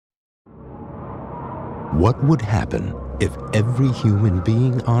What would happen if every human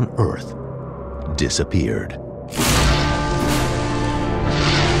being on Earth disappeared?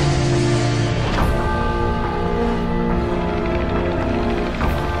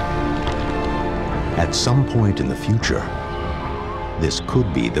 At some point in the future, this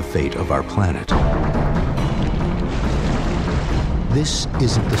could be the fate of our planet. This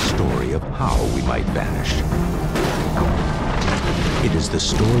isn't the story of how we might vanish. It is the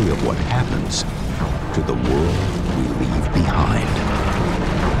story of what happens to the world we leave behind.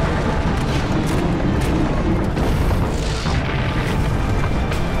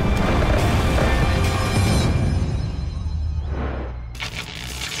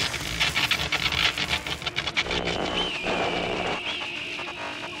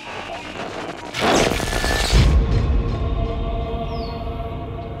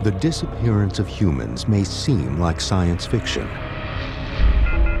 The disappearance of humans may seem like science fiction.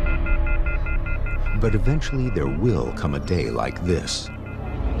 But eventually there will come a day like this.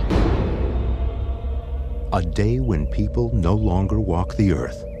 A day when people no longer walk the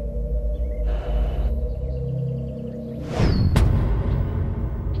earth.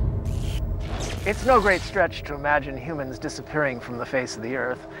 It's no great stretch to imagine humans disappearing from the face of the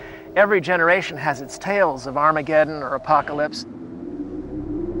earth. Every generation has its tales of Armageddon or apocalypse.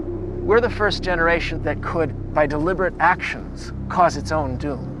 We're the first generation that could, by deliberate actions, cause its own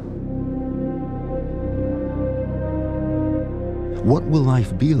doom. What will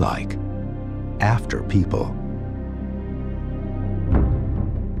life be like after people?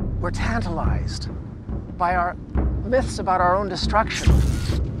 We're tantalized by our myths about our own destruction,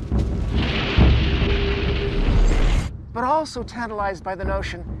 but also tantalized by the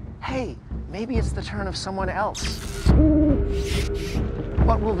notion, hey, maybe it's the turn of someone else.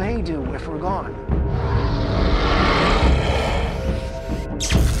 What will they do if we're gone?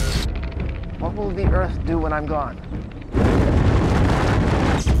 What will the earth do when I'm gone?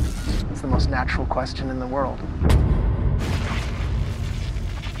 It's the most natural question in the world.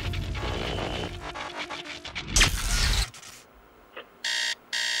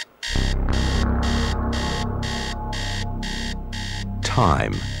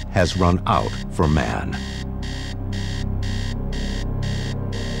 Time has run out for man.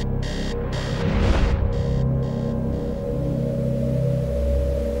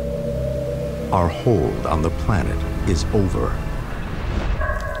 Our hold on the planet is over.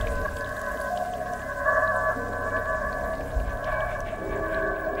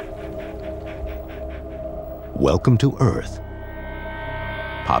 Welcome to Earth.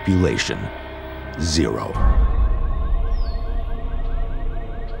 Population 0.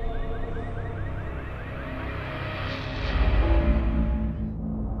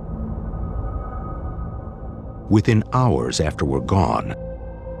 Within hours after we're gone,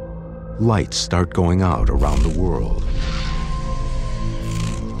 lights start going out around the world.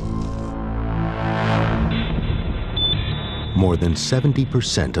 More than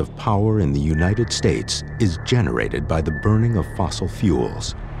 70% of power in the United States is generated by the burning of fossil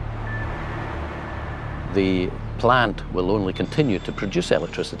fuels. The plant will only continue to produce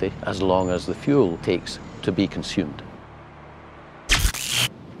electricity as long as the fuel takes to be consumed.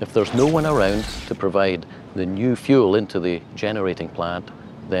 If there's no one around to provide the new fuel into the generating plant,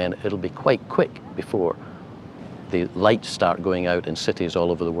 then it'll be quite quick before the lights start going out in cities all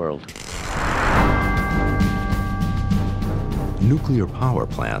over the world. Nuclear power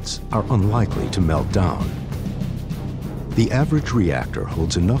plants are unlikely to melt down. The average reactor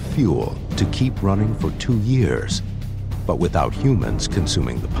holds enough fuel to keep running for 2 years, but without humans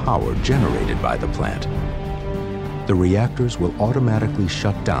consuming the power generated by the plant. The reactors will automatically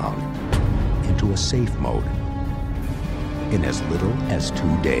shut down into a safe mode in as little as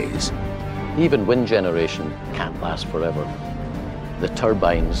 2 days. Even wind generation can't last forever. The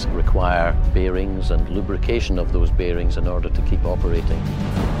turbines require bearings and lubrication of those bearings in order to keep operating.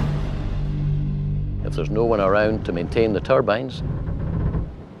 If there's no one around to maintain the turbines,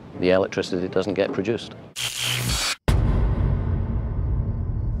 the electricity doesn't get produced.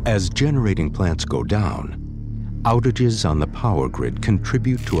 As generating plants go down, outages on the power grid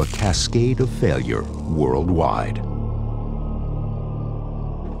contribute to a cascade of failure worldwide.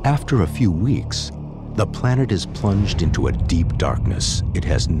 After a few weeks, the planet is plunged into a deep darkness it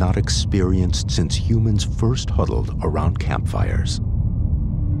has not experienced since humans first huddled around campfires.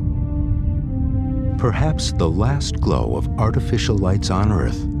 Perhaps the last glow of artificial lights on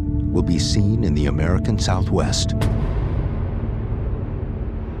Earth will be seen in the American Southwest.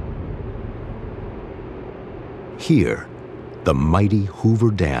 Here, the mighty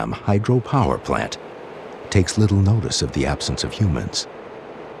Hoover Dam hydropower plant takes little notice of the absence of humans.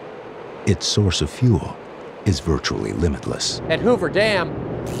 its source of fuel is virtually limitless. At Hoover Dam,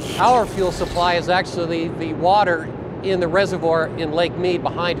 our fuel supply is actually the water in the reservoir in Lake Mead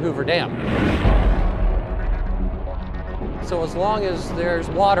behind Hoover Dam. So as long as there's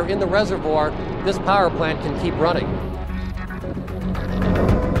water in the reservoir, this power plant can keep running.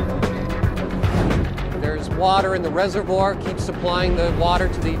 There's water in the reservoir, keeps supplying the water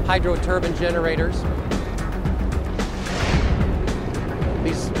to the hydro-turbine generators.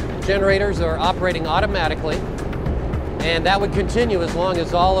 These generators are operating automatically, and that would continue as long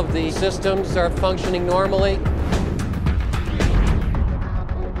as all of the systems are functioning normally.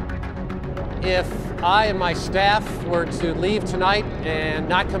 If I and my staff were to leave tonight and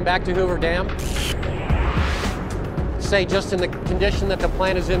not come back to Hoover Dam, say just in the condition that the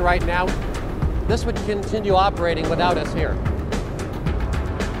plant is in right now, this would continue operating without us here.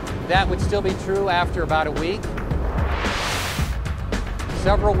 That would still be true after about a week,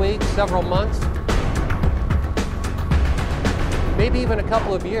 several weeks, several months, maybe even a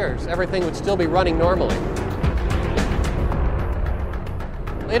couple of years. Everything would still be running normally.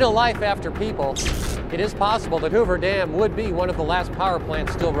 In a life after people, it is possible that Hoover Dam would be one of the last power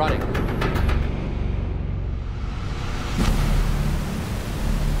plants still running.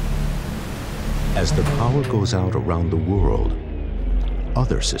 As the power goes out around the world,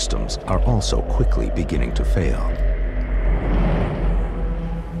 other systems are also quickly beginning to fail.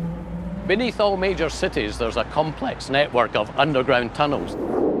 Beneath all major cities, there's a complex network of underground tunnels.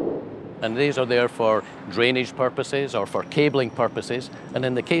 And these are there for drainage purposes or for cabling purposes, and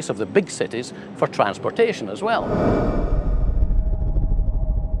in the case of the big cities, for transportation as well.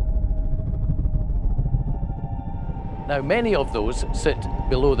 Now, many of those sit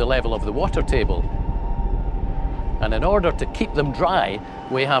below the level of the water table. And in order to keep them dry,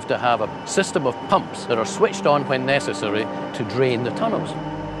 we have to have a system of pumps that are switched on when necessary to drain the tunnels.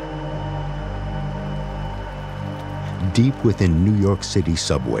 Deep within New York City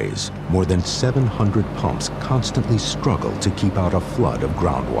subways, more than 700 pumps constantly struggle to keep out a flood of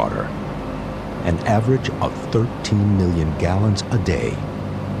groundwater, an average of 13 million gallons a day.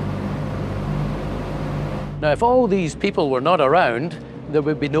 Now, if all these people were not around, there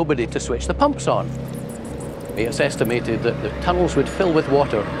would be nobody to switch the pumps on. It's estimated that the tunnels would fill with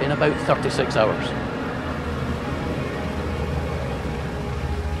water in about 36 hours.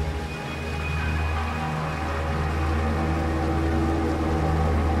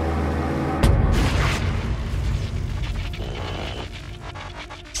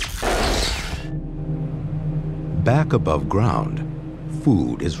 Back above ground,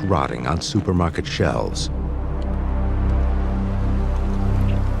 food is rotting on supermarket shelves.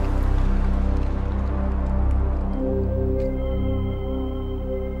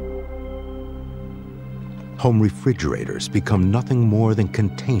 Home refrigerators become nothing more than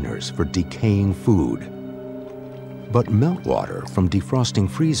containers for decaying food. But meltwater from defrosting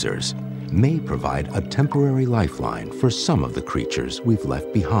freezers may provide a temporary lifeline for some of the creatures we've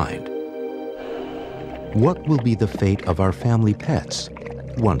left behind. What will be the fate of our family pets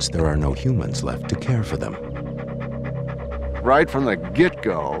once there are no humans left to care for them? Right from the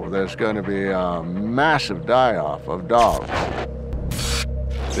get-go, there's going to be a massive die-off of dogs.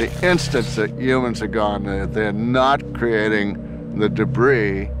 The instant that humans are gone, they're not creating the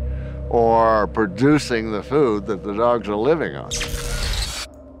debris or producing the food that the dogs are living on.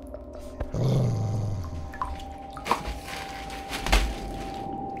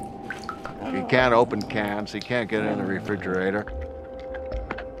 He can't open cans, he can't get in the refrigerator.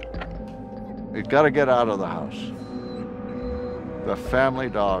 He's got to get out of the house. The family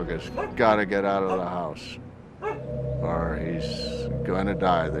dog has got to get out of the house, or he's going to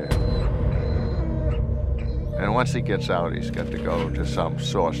die there. And once he gets out, he's got to go to some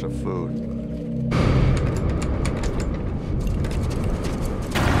source of food.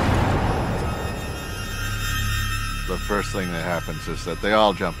 The first thing that happens is that they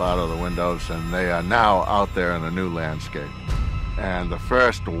all jump out of the windows, and they are now out there in a new landscape. And the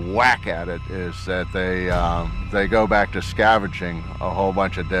first whack at it is that they go back to scavenging a whole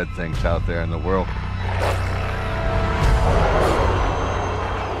bunch of dead things out there in the world.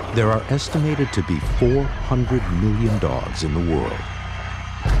 There are estimated to be 400 million dogs in the world,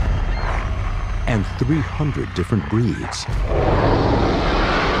 and 300 different breeds.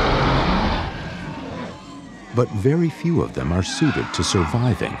 But very few of them are suited to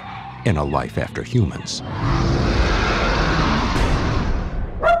surviving in a life after humans.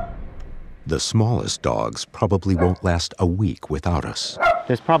 The smallest dogs probably won't last a week without us.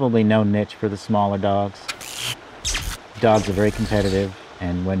 There's probably no niche for the smaller dogs. Dogs are very competitive,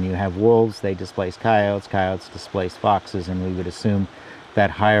 and when you have wolves, they displace coyotes, coyotes displace foxes, and we would assume that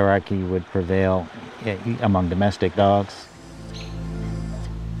hierarchy would prevail among domestic dogs.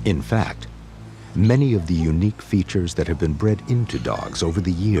 In fact, many of the unique features that have been bred into dogs over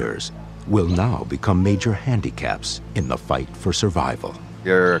the years will now become major handicaps in the fight for survival.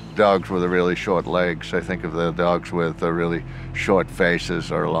 Your dogs with the really short legs, I think of the dogs with the really short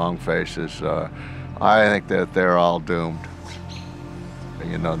faces or long faces, I think that they're all doomed.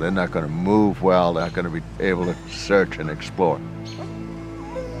 You know, they're not going to move well, they're not going to be able to search and explore.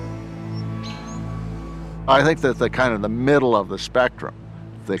 I think that the kind of the middle of the spectrum,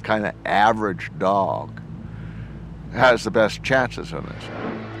 the kind of average dog, has the best chances in this.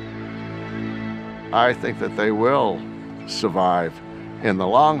 I think that they will survive in the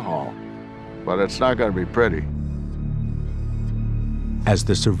long haul, but it's not going to be pretty. As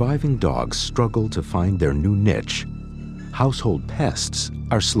the surviving dogs struggle to find their new niche, household pests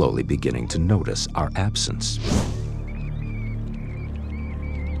are slowly beginning to notice our absence.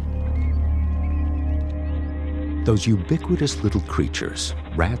 Those ubiquitous little creatures,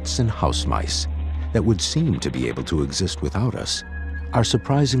 rats and house mice, that would seem to be able to exist without us, are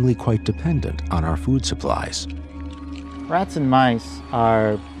surprisingly quite dependent on our food supplies. Rats and mice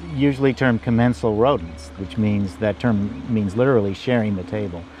are usually termed commensal rodents, which means that term means literally sharing the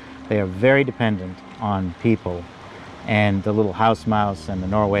table. They are very dependent on people, and the little house mouse and the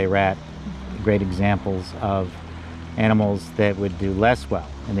Norway rat, great examples of animals that would do less well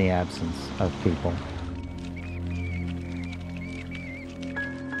in the absence of people.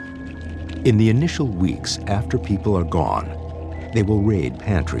 In the initial weeks after people are gone, they will raid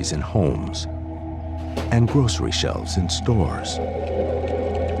pantries in homes and grocery shelves in stores.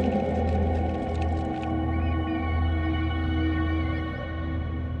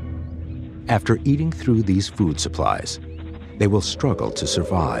 After eating through these food supplies, they will struggle to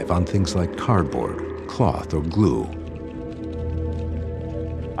survive on things like cardboard, cloth, or glue.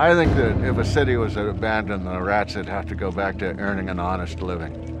 I think that if a city was abandoned, the rats would have to go back to earning an honest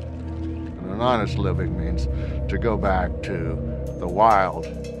living. And an honest living means to go back to the wild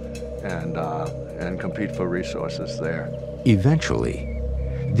and compete for resources there. Eventually,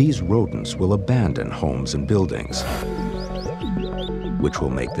 these rodents will abandon homes and buildings, which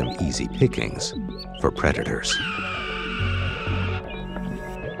will make them easy pickings for predators.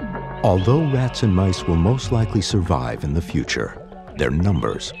 Although rats and mice will most likely survive in the future, their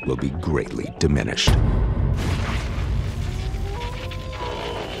numbers will be greatly diminished.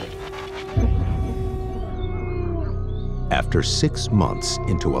 After 6 months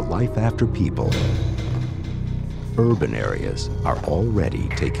into a life after people, urban areas are already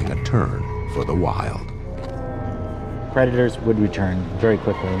taking a turn for the wild. Predators would return very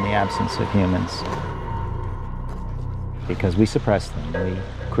quickly in the absence of humans because we suppress them. We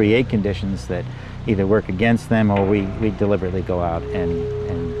create conditions that either work against them or we deliberately go out and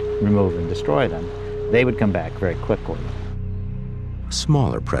remove and destroy them. They would come back very quickly.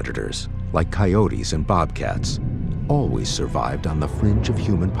 Smaller predators, like coyotes and bobcats, always survived on the fringe of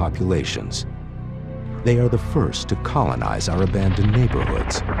human populations. They are the first to colonize our abandoned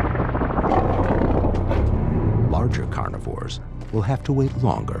neighborhoods. Larger carnivores will have to wait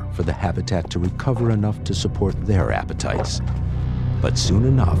longer for the habitat to recover enough to support their appetites. But soon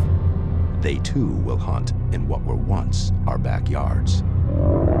enough, they too will hunt in what were once our backyards.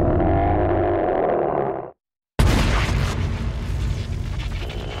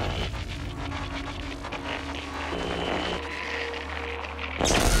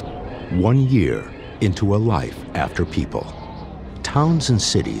 One year into a life after people, towns and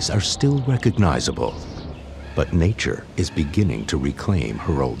cities are still recognizable, but nature is beginning to reclaim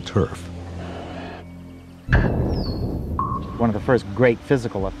her old turf. One of the first great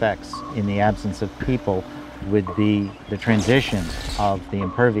physical effects in the absence of people would be the transition of the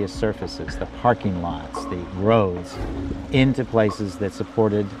impervious surfaces, the parking lots, the roads, into places that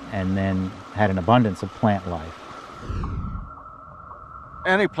supported and then had an abundance of plant life.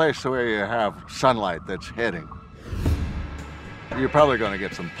 Any place where you have sunlight that's hitting, you're probably going to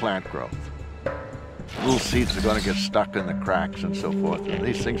get some plant growth. Little seeds are going to get stuck in the cracks and so forth, and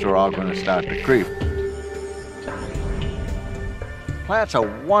these things are all going to start to creep. Plants are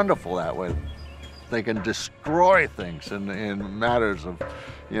wonderful that way. They can destroy things in matters of,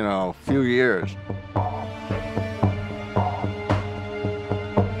 a few years.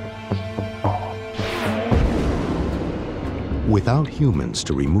 Without humans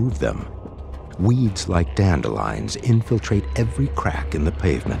to remove them, weeds like dandelions infiltrate every crack in the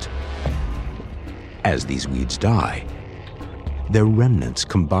pavement. As these weeds die, their remnants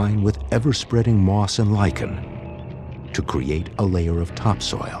combine with ever-spreading moss and lichen to create a layer of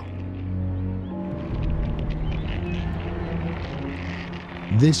topsoil.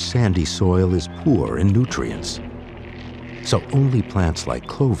 This sandy soil is poor in nutrients, so only plants like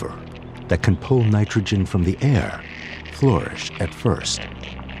clover that can pull nitrogen from the air flourish at first.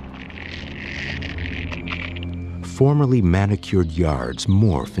 Formerly manicured yards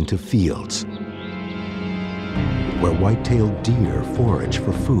morph into fields where white-tailed deer forage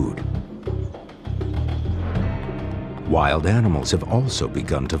for food. Wild animals have also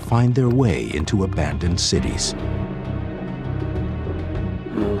begun to find their way into abandoned cities.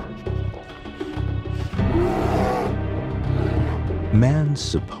 Man's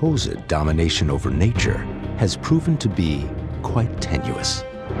supposed domination over nature has proven to be quite tenuous.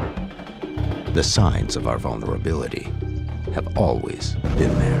 The signs of our vulnerability have always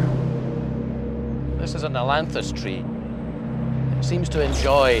been there. This is an ailanthus tree. It seems to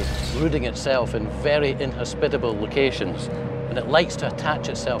enjoy rooting itself in very inhospitable locations, and it likes to attach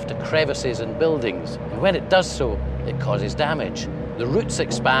itself to crevices and buildings. And when it does so, it causes damage. The roots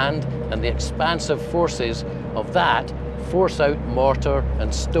expand, and the expansive forces of that force out mortar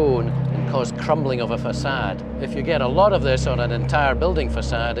and stone and cause crumbling of a facade. If you get a lot of this on an entire building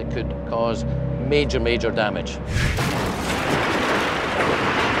facade, it could cause major, major damage.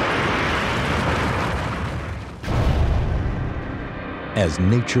 As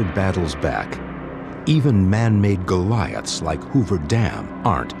nature battles back, even man-made Goliaths like Hoover Dam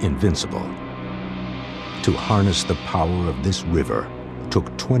aren't invincible. To harness the power of this river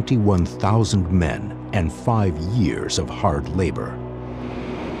took 21,000 men and 5 years of hard labor.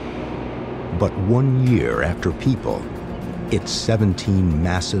 But 1 year after people, its 17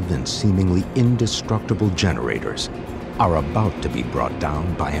 massive and seemingly indestructible generators are about to be brought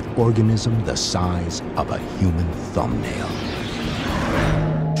down by an organism the size of a human thumbnail.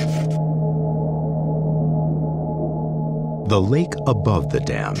 The lake above the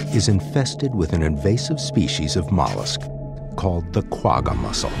dam is infested with an invasive species of mollusk called the quagga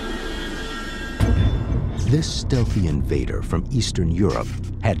mussel. This stealthy invader from Eastern Europe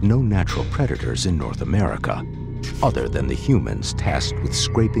had no natural predators in North America, other than the humans tasked with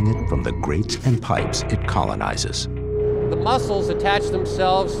scraping it from the grates and pipes it colonizes. The mussels attach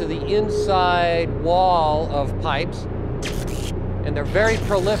themselves to the inside wall of pipes, and they're very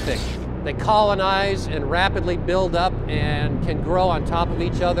prolific. They colonize and rapidly build up and can grow on top of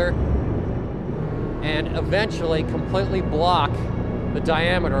each other and eventually completely block the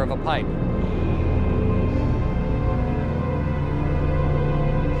diameter of a pipe.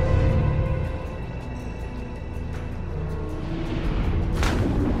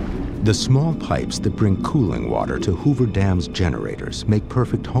 The small pipes that bring cooling water to Hoover Dam's generators make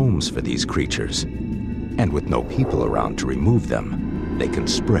perfect homes for these creatures. And with no people around to remove them, they can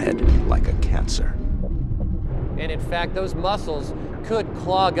spread like a cancer. And in fact, those mussels could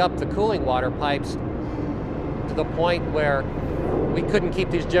clog up the cooling water pipes to the point where we couldn't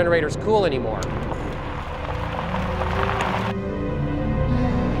keep these generators cool anymore.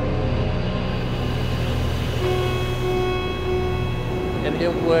 And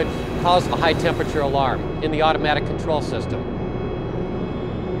it would cause a high temperature alarm in the automatic control system.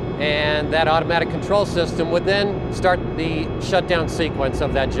 And that automatic control system would then start the shutdown sequence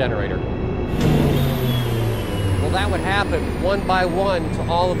of that generator. Well, that would happen one by one to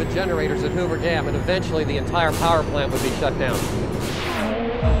all of the generators at Hoover Dam, and eventually the entire power plant would be shut down.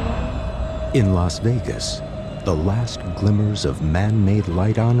 In Las Vegas, the last glimmers of man-made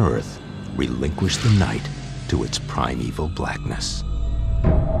light on Earth relinquish the night to its primeval blackness.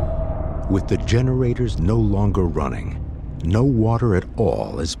 With the generators no longer running, no water at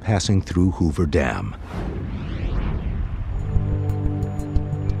all is passing through Hoover Dam.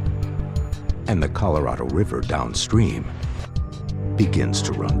 And the Colorado River downstream begins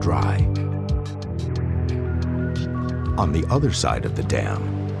to run dry. On the other side of the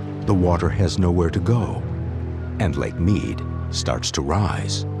dam, the water has nowhere to go, and Lake Mead starts to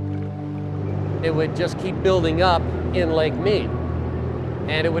rise. It would just keep building up in Lake Mead,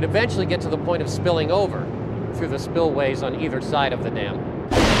 and it would eventually get to the point of spilling over through the spillways on either side of the dam.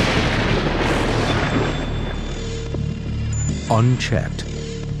 Unchecked,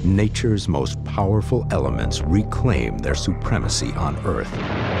 nature's most powerful elements reclaim their supremacy on Earth.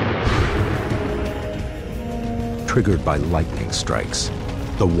 Triggered by lightning strikes,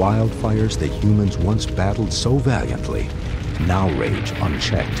 the wildfires that humans once battled so valiantly now rage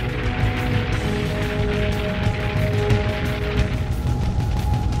unchecked.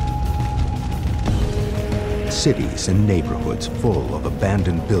 Cities and neighborhoods full of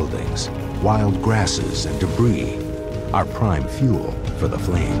abandoned buildings, wild grasses, and debris are prime fuel for the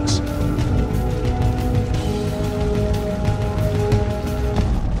flames.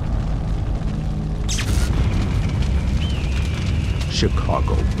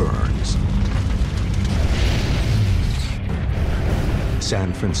 Chicago burns.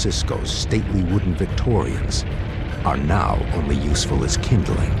 San Francisco's stately wooden Victorians are now only useful as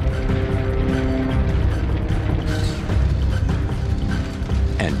kindling.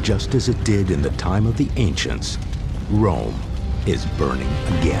 And just as it did in the time of the ancients, Rome is burning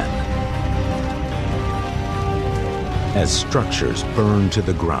again. As structures burn to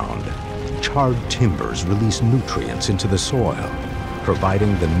the ground, charred timbers release nutrients into the soil,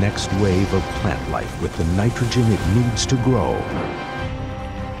 providing the next wave of plant life with the nitrogen it needs to grow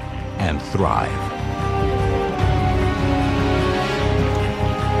and thrive.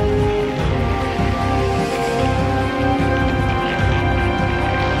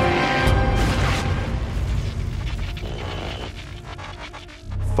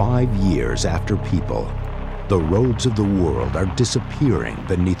 "5 years after people, the roads of the world are disappearing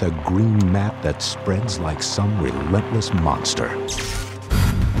beneath a green mat that spreads like some relentless monster.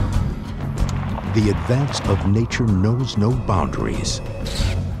 The advance of nature knows no boundaries.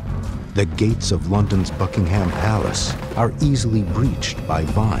 The gates of London's Buckingham Palace are easily breached by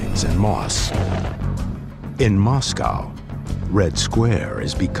vines and moss. In Moscow, Red Square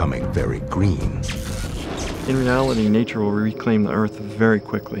is becoming very green. In reality, nature will reclaim the earth very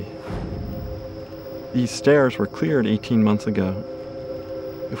quickly. These stairs were cleared 18 months ago.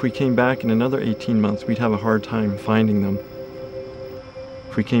 If we came back in another 18 months, we'd have a hard time finding them.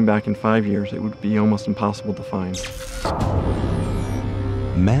 If we came back in 5 years, it would be almost impossible to find.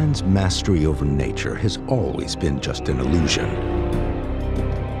 Man's mastery over nature has always been just an illusion.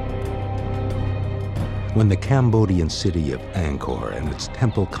 When the Cambodian city of Angkor and its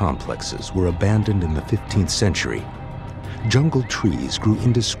temple complexes were abandoned in the 15th century, jungle trees grew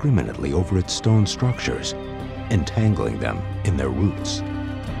indiscriminately over its stone structures, entangling them in their roots.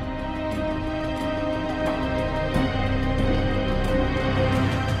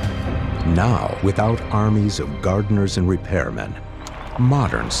 Now, without armies of gardeners and repairmen,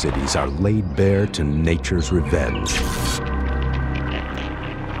 modern cities are laid bare to nature's revenge.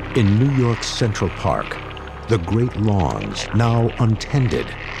 In New York's Central Park, the great lawns, now untended,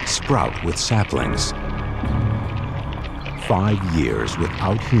 sprout with saplings. 5 years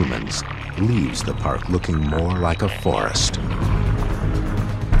without humans leaves the park looking more like a forest.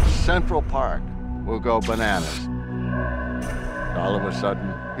 Central Park will go bananas. All of a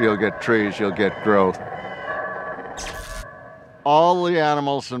sudden, you'll get trees, you'll get growth. All the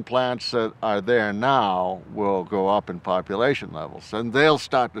animals and plants that are there now will go up in population levels, and they'll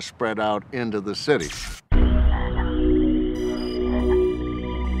start to spread out into the city.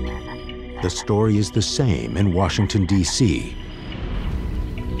 The story is the same in Washington, D.C.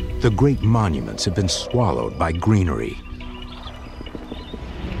 The great monuments have been swallowed by greenery.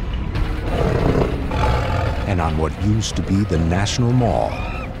 And on what used to be the National Mall,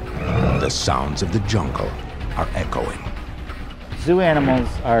 the sounds of the jungle are echoing. Zoo animals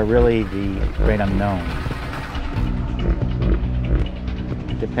are really the great unknown.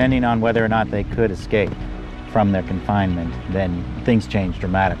 Depending on whether or not they could escape from their confinement, then things change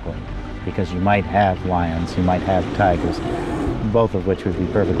dramatically. Because you might have lions, you might have tigers, both of which would be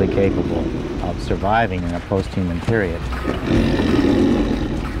perfectly capable of surviving in a post-human period.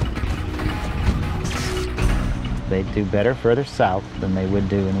 They'd do better further south than they would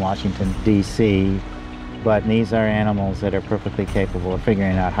do in Washington, D.C., but these are animals that are perfectly capable of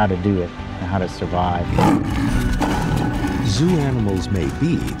figuring out how to do it and how to survive. Zoo animals may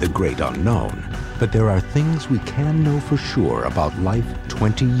be the great unknown, but there are things we can know for sure about life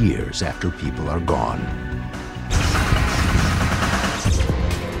 20 years after people are gone.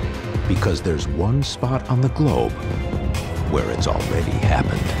 Because there's one spot on the globe where it's already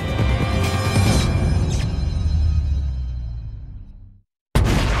happened.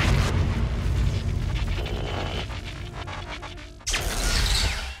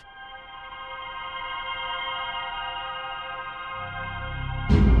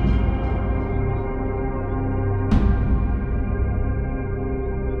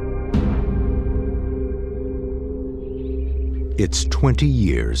 It's 20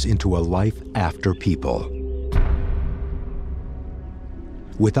 years into a life after people.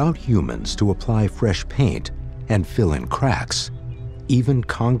 Without humans to apply fresh paint and fill in cracks, even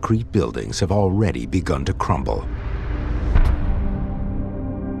concrete buildings have already begun to crumble.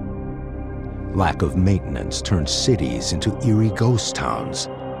 Lack of maintenance turned cities into eerie ghost towns.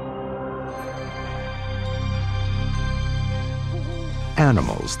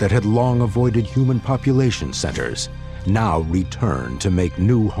 Animals that had long avoided human population centers now return to make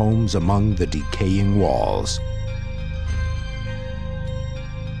new homes among the decaying walls.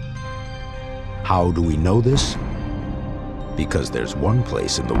 How do we know this? because there's one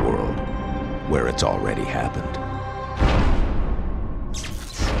place in the world where it's already happened.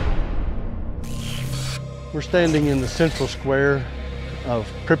 We're standing in the central square of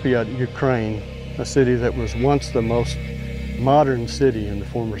Pripyat, Ukraine, a city that was once the most modern city in the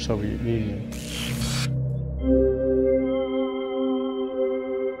former Soviet Union.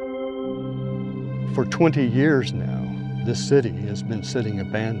 For 20 years now, this city has been sitting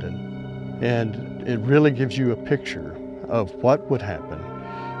abandoned, and it really gives you a picture of what would happen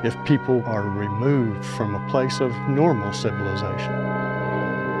if people are removed from a place of normal civilization.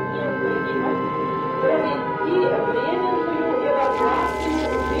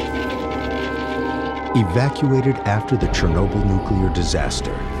 Evacuated after the Chernobyl nuclear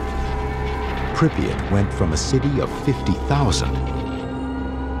disaster, Pripyat went from a city of 50,000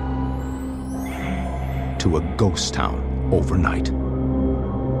 to a ghost town overnight.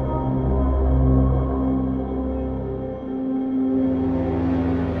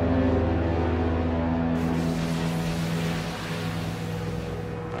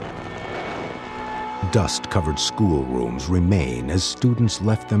 Dust-covered schoolrooms remain as students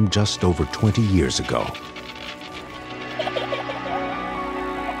left them just over 20 years ago.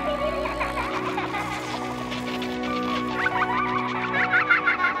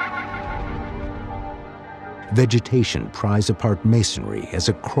 Vegetation pries apart masonry as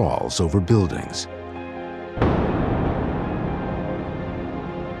it crawls over buildings.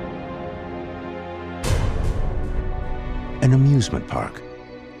 An amusement park,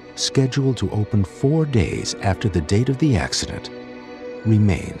 scheduled to open 4 days after the date of the accident,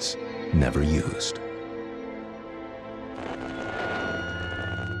 remains never used.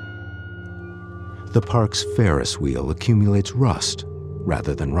 The park's Ferris wheel accumulates rust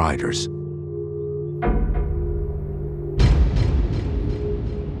rather than riders.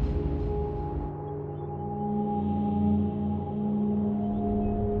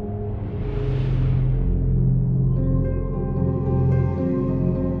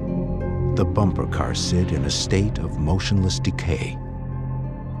 The bumper cars sit in a state of motionless decay.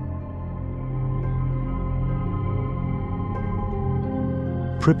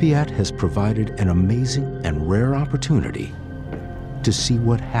 Pripyat has provided an amazing and rare opportunity to see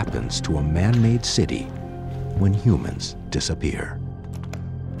what happens to a man-made city when humans disappear.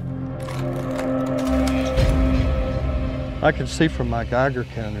 I can see from my Geiger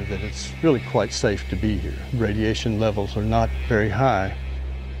counter that it's really quite safe to be here. Radiation levels are not very high.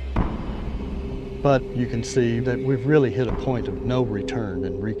 But you can see that we've really hit a point of no return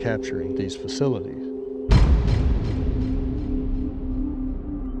in recapturing these facilities.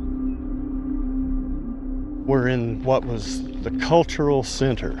 We're in what was the cultural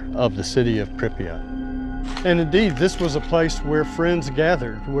center of the city of Pripyat. And indeed, this was a place where friends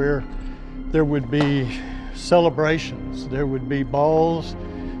gathered, where there would be celebrations, there would be balls,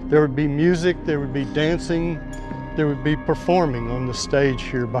 there would be music, there would be dancing, there would be performing on the stage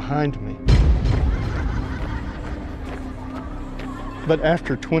here behind me. But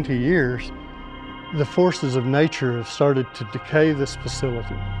after 20 years, the forces of nature have started to decay this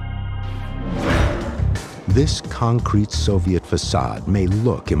facility. This concrete Soviet facade may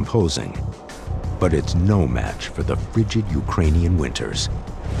look imposing, but it's no match for the frigid Ukrainian winters.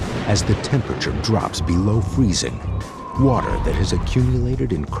 As the temperature drops below freezing, water that has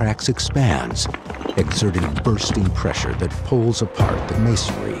accumulated in cracks expands, exerting bursting pressure that pulls apart the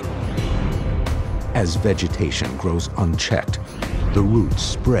masonry. As vegetation grows unchecked, the roots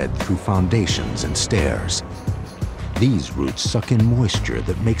spread through foundations and stairs. These roots suck in moisture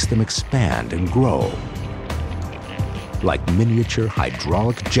that makes them expand and grow. Like miniature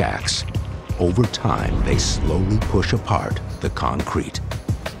hydraulic jacks, over time they slowly push apart the concrete.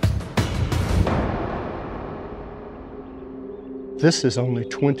 This is only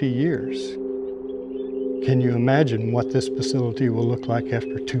 20 years. Can you imagine what this facility will look like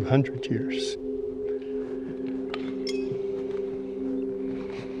after 200 years?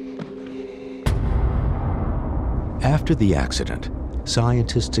 After the accident,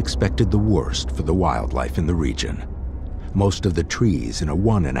 scientists expected the worst for the wildlife in the region. Most of the trees in a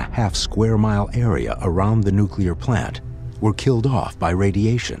 1.5 square mile area around the nuclear plant were killed off by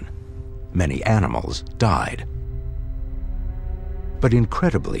radiation. Many animals died. But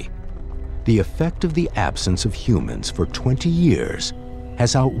incredibly, the effect of the absence of humans for 20 years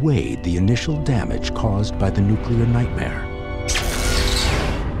has outweighed the initial damage caused by the nuclear nightmare.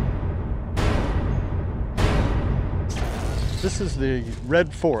 This is the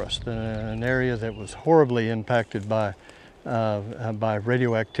Red Forest, an area that was horribly impacted by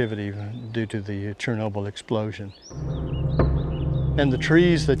radioactivity due to the Chernobyl explosion. And the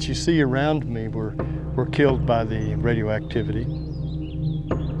trees that you see around me were killed by the radioactivity.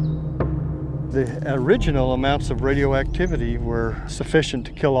 The original amounts of radioactivity were sufficient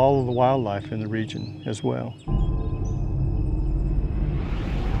to kill all of the wildlife in the region as well.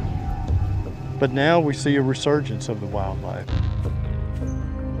 But now we see a resurgence of the wildlife.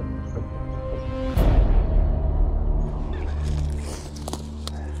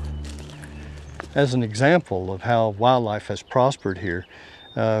 As an example of how wildlife has prospered here,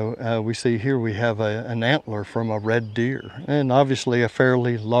 we see here we have an antler from a red deer, and obviously a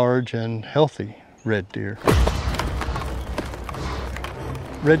fairly large and healthy red deer.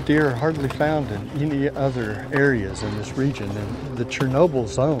 Red deer are hardly found in any other areas in this region, and the Chernobyl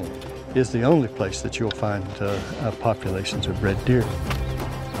zone is the only place that you'll find populations of red deer.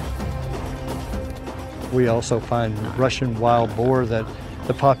 We also find Russian wild boar that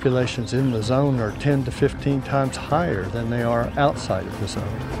the populations in the zone are 10 to 15 times higher than they are outside of the zone.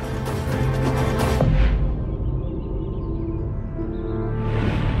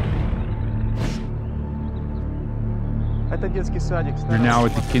 We're now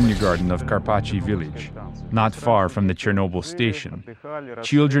at the kindergarten of Karpachy village, not far from the Chernobyl station.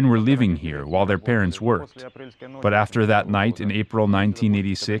 Children were living here while their parents worked, but after that night in April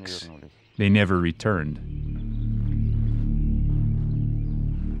 1986, they never returned.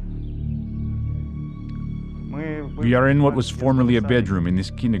 We are in what was formerly a bedroom in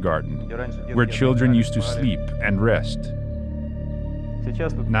this kindergarten, where children used to sleep and rest.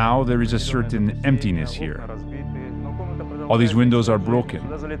 Now there is a certain emptiness here. All these windows are broken,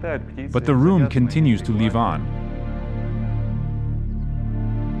 but the room continues to live on.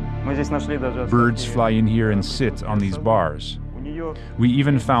 Birds fly in here and sit on these bars. We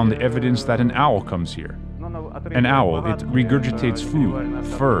even found evidence that an owl comes here. An owl, it regurgitates food,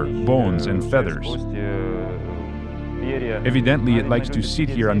 fur, bones, and feathers. Evidently, it likes to sit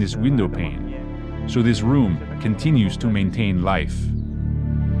here on this window pane, so this room continues to maintain life.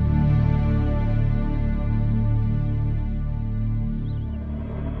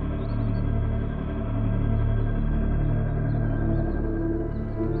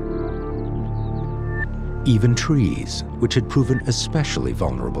 Even trees, which had proven especially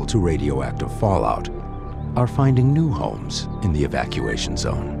vulnerable to radioactive fallout, are finding new homes in the evacuation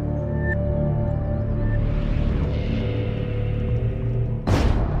zone.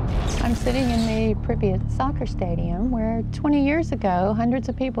 I'm sitting in the Pripyat soccer stadium where 20 years ago, hundreds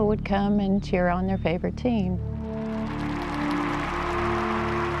of people would come and cheer on their favorite team.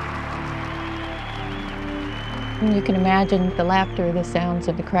 And you can imagine the laughter, the sounds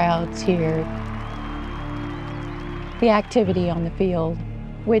of the crowds here. The activity on the field,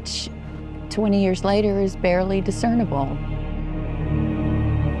 which 20 years later is barely discernible.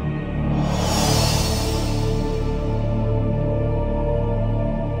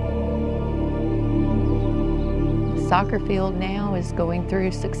 The soccer field now is going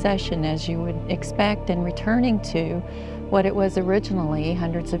through succession, as you would expect, and returning to what it was originally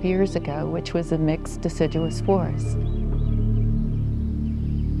hundreds of years ago, which was a mixed deciduous forest.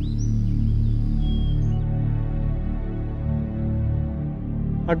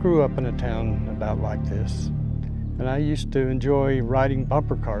 I grew up in a town about like this, and I used to enjoy riding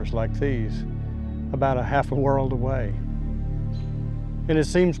bumper cars like these, about a half a world away. And it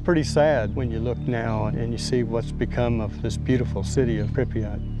seems pretty sad when you look now and you see what's become of this beautiful city of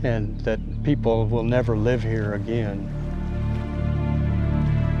Pripyat, and that people will never live here again.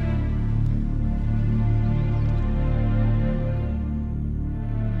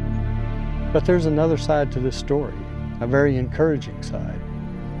 But there's another side to this story, a very encouraging side.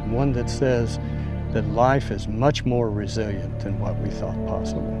 One that says that life is much more resilient than what we thought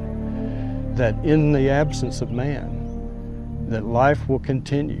possible. That in the absence of man, that life will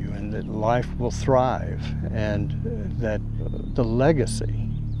continue and that life will thrive, and that the legacy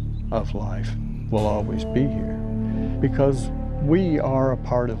of life will always be here. Because we are a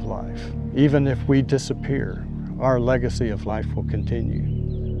part of life. Even if we disappear, our legacy of life will continue.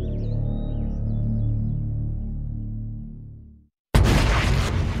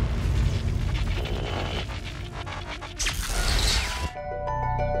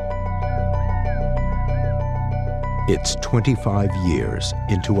 It's 25 years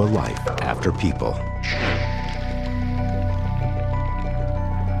into a life after people.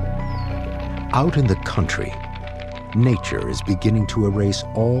 Out in the country, nature is beginning to erase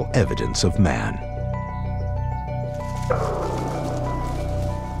all evidence of man.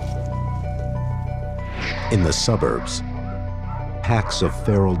 In the suburbs, packs of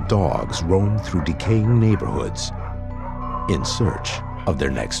feral dogs roam through decaying neighborhoods in search of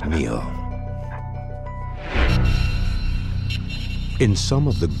their next meal. In some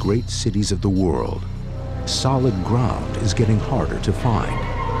of the great cities of the world, solid ground is getting harder to find.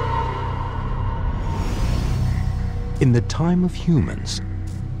 In the time of humans,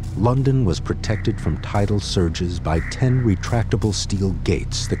 London was protected from tidal surges by 10 retractable steel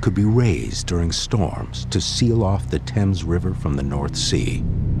gates that could be raised during storms to seal off the Thames River from the North Sea.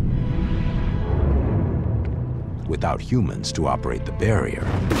 Without humans to operate the barrier,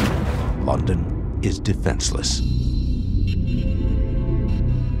 London is defenseless.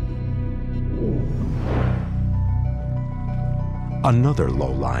 Another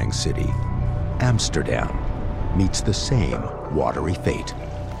low-lying city, Amsterdam, meets the same watery fate.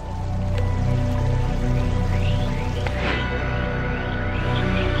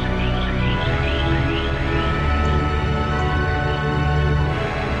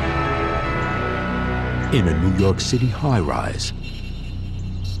 In a New York City high-rise,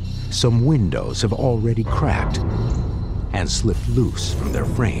 some windows have already cracked and slipped loose from their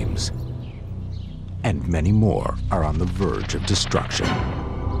frames, and many more are on the verge of destruction.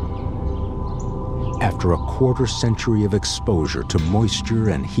 After a quarter-century of exposure to moisture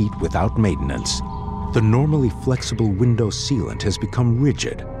and heat without maintenance, the normally flexible window sealant has become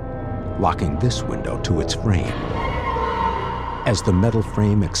rigid, locking this window to its frame. As the metal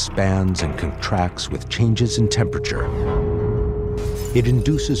frame expands and contracts with changes in temperature, it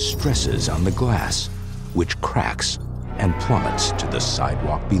induces stresses on the glass, which cracks and plummets to the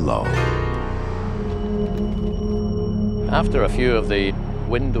sidewalk below. After a few of the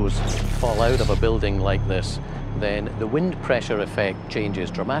windows fall out of a building like this, then the wind pressure effect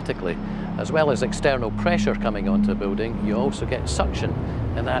changes dramatically. As well as external pressure coming onto a building, you also get suction,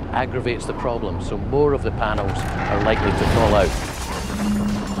 and that aggravates the problem, so more of the panels are likely to fall out.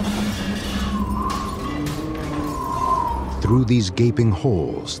 Through these gaping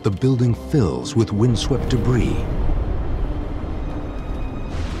holes, the building fills with windswept debris.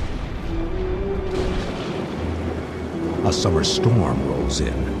 A summer storm rolls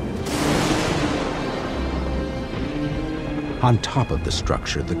in. On top of the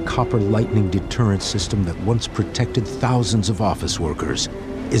structure, the copper lightning deterrent system that once protected thousands of office workers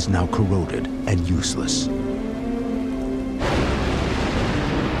is now corroded and useless.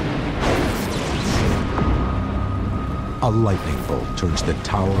 A lightning bolt turns the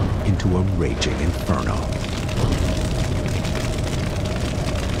tower into a raging inferno.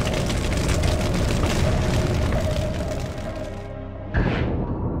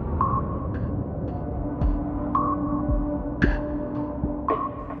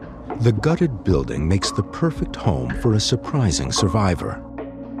 The gutted building makes the perfect home for a surprising survivor.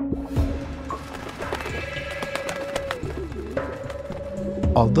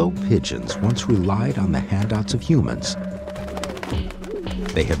 Although pigeons once relied on the handouts of humans,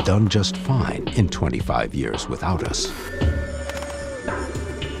 they have done just fine in 25 years without us.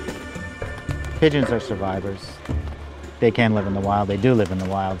 Pigeons are survivors. They can live in the wild. They do live in the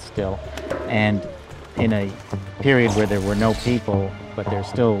wild still. And in a period where there were no people, but there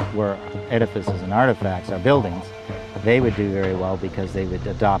still were edifices and artifacts, or buildings, they would do very well because they would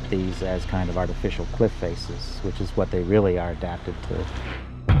adopt these as kind of artificial cliff faces, which is what they really are adapted to.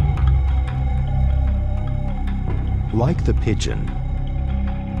 Like the pigeon,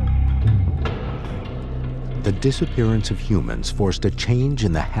 the disappearance of humans forced a change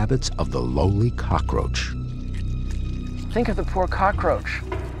in the habits of the lowly cockroach. Think of the poor cockroach.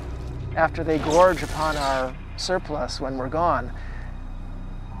 After they gorge upon our surplus when we're gone,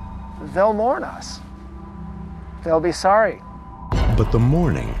 they'll mourn us. They'll be sorry. But the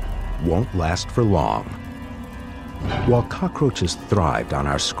mourning won't last for long. While cockroaches thrived on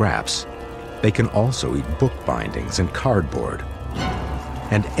our scraps, they can also eat book bindings and cardboard,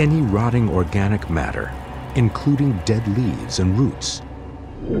 and any rotting organic matter, including dead leaves and roots.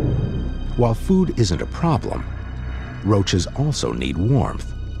 While food isn't a problem, roaches also need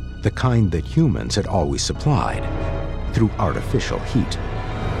warmth, the kind that humans had always supplied, through artificial heat.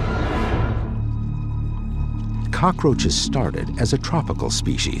 Cockroaches started as a tropical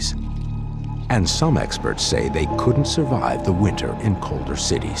species, and some experts say they couldn't survive the winter in colder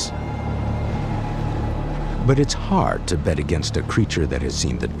cities. But it's hard to bet against a creature that has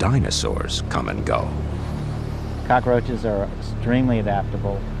seen the dinosaurs come and go. Cockroaches are extremely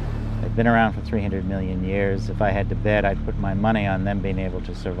adaptable. They've been around for 300 million years. If I had to bet, I'd put my money on them being able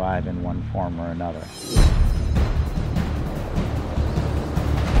to survive in one form or another.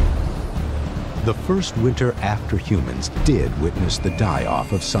 The first winter after humans did witness the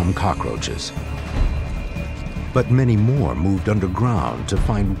die-off of some cockroaches. But many more moved underground to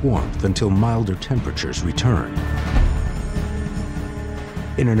find warmth until milder temperatures returned.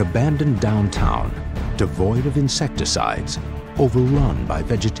 In an abandoned downtown, devoid of insecticides, overrun by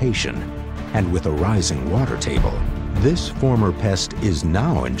vegetation, and with a rising water table, this former pest is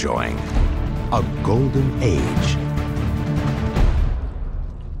now enjoying a golden age.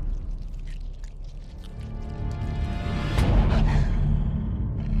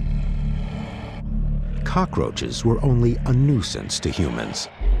 Cockroaches were only a nuisance to humans.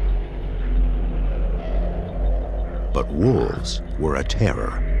 But wolves were a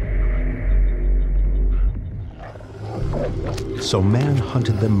terror. So man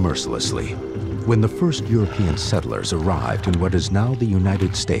hunted them mercilessly. When the first European settlers arrived in what is now the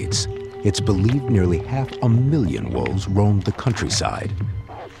United States, it's believed nearly 500,000 wolves roamed the countryside.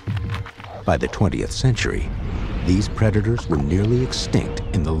 By the 20th century, these predators were nearly extinct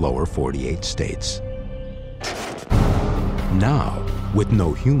in the lower 48 states. Now, with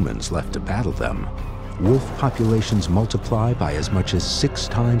no humans left to battle them, wolf populations multiply by as much as 6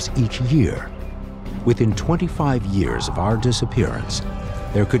 times each year. Within 25 years of our disappearance,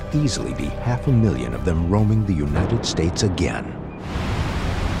 there could easily be 500,000 of them roaming the United States again.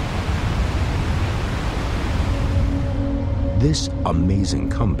 This amazing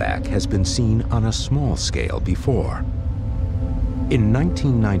comeback has been seen on a small scale before. In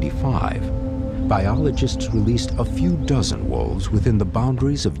 1995, biologists released a few dozen wolves within the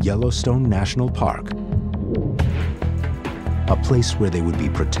boundaries of Yellowstone National Park, a place where they would be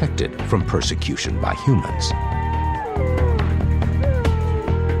protected from persecution by humans.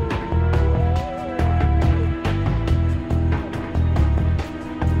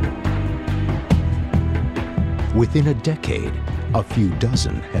 Within a decade, a few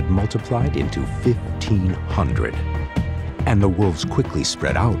dozen had multiplied into 1,500. And the wolves quickly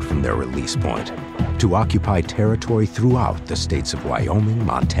spread out from their release point to occupy territory throughout the states of Wyoming,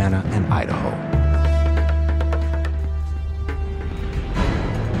 Montana, and Idaho.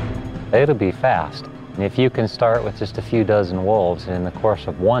 It'll be fast. And if you can start with just a few dozen wolves and in the course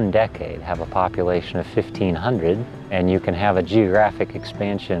of 1 decade have a population of 1,500, and you can have a geographic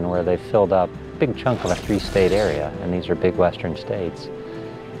expansion where they've filled up a big chunk of a 3-state area, and these are big western states,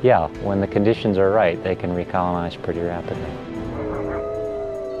 yeah, when the conditions are right, they can recolonize pretty rapidly.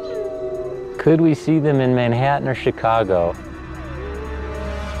 Could we see them in Manhattan or Chicago?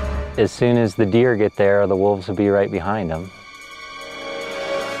 As soon as the deer get there, the wolves will be right behind them.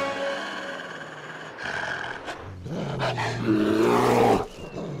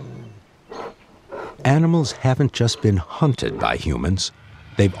 Animals haven't just been hunted by humans,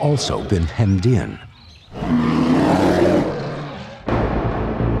 they've also been hemmed in.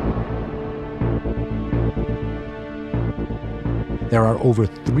 There are over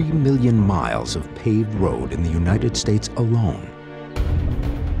 3 million miles of paved road in the United States alone.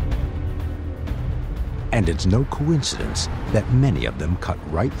 And it's no coincidence that many of them cut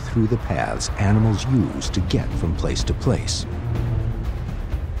right through the paths animals use to get from place to place.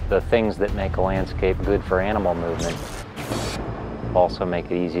 The things that make a landscape good for animal movement also make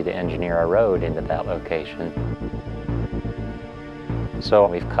it easy to engineer a road into that location. So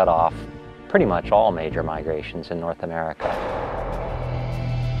we've cut off pretty much all major migrations in North America.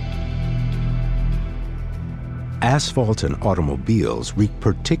 Asphalt and automobiles wreak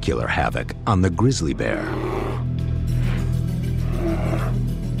particular havoc on the grizzly bear.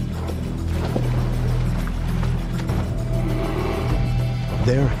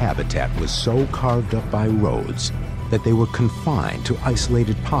 Their habitat was so carved up by roads that they were confined to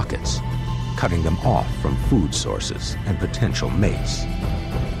isolated pockets, cutting them off from food sources and potential mates.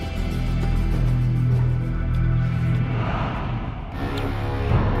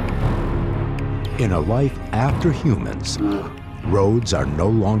 In a life after humans, roads are no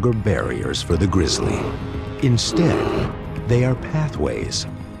longer barriers for the grizzly. Instead, they are pathways,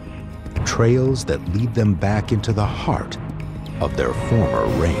 trails that lead them back into the heart of their former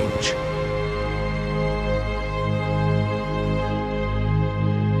range.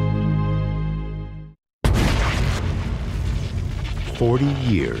 "40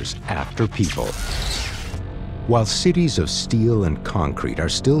 years after people, while cities of steel and concrete are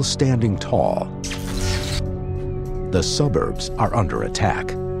still standing tall, the suburbs are under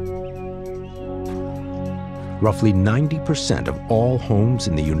attack. Roughly 90% of all homes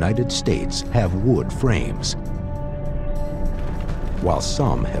in the United States have wood frames, while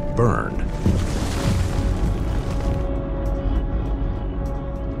some have burned.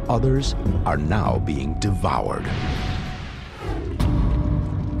 Others are now being devoured.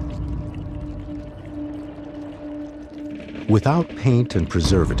 Without paint and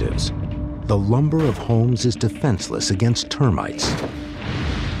preservatives, the lumber of homes is defenseless against termites.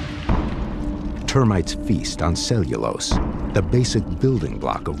 Termites feast on cellulose, the basic building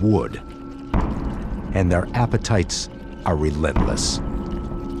block of wood, and their appetites are relentless.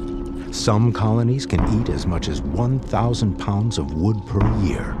 Some colonies can eat as much as 1,000 pounds of wood per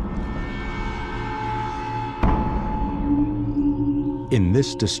year. In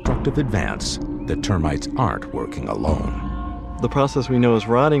this destructive advance, the termites aren't working alone. The process we know as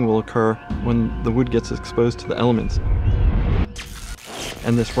rotting will occur when the wood gets exposed to the elements.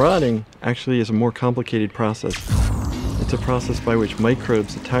 And this rotting actually is a more complicated process. It's a process by which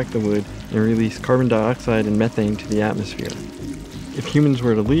microbes attack the wood and release carbon dioxide and methane to the atmosphere. If humans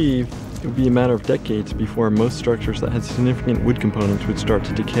were to leave, it would be a matter of decades before most structures that had significant wood components would start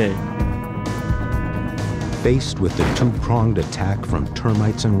to decay. Faced with the two-pronged attack from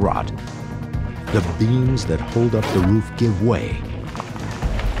termites and rot, the beams that hold up the roof give way,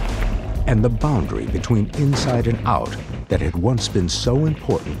 and the boundary between inside and out that had once been so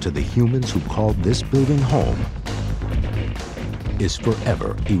important to the humans who called this building home is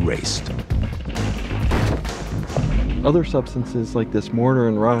forever erased. Other substances like this mortar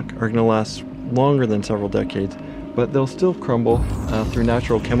and rock are going to last longer than several decades, but they'll still crumble through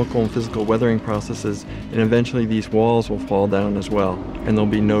natural chemical and physical weathering processes, and eventually these walls will fall down as well, and there'll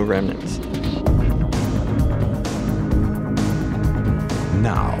be no remnants.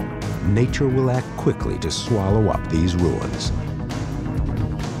 Now, nature will act quickly to swallow up these ruins.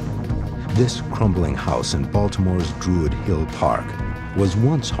 This crumbling house in Baltimore's Druid Hill Park was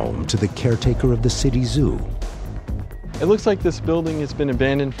once home to the caretaker of the city zoo. It looks like this building has been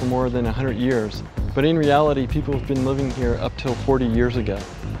abandoned for more than 100 years, but in reality, people have been living here up till 40 years ago.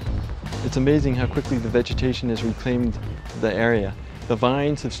 It's amazing how quickly the vegetation has reclaimed the area. The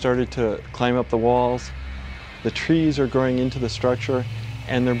vines have started to climb up the walls, the trees are growing into the structure,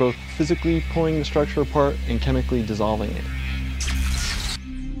 and they're both physically pulling the structure apart and chemically dissolving it.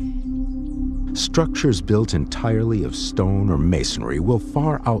 Structures built entirely of stone or masonry will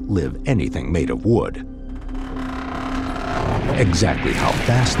far outlive anything made of wood. Exactly how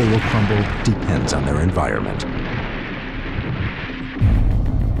fast they will crumble depends on their environment.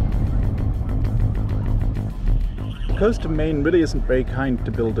 The coast of Maine really isn't very kind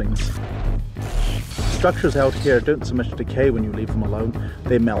to buildings. Structures out here don't so much decay when you leave them alone,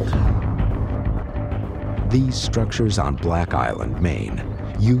 they melt. These structures on Black Island, Maine,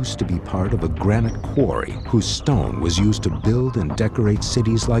 used to be part of a granite quarry whose stone was used to build and decorate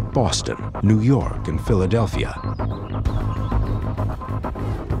cities like Boston, New York, and Philadelphia.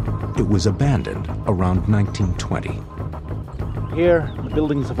 It was abandoned around 1920. Here, the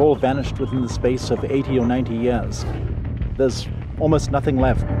buildings have all vanished within the space of 80 or 90 years. There's almost nothing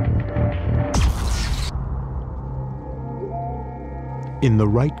left. In the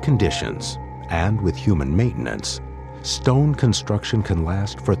right conditions, and with human maintenance, stone construction can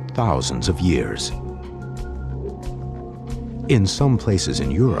last for thousands of years. In some places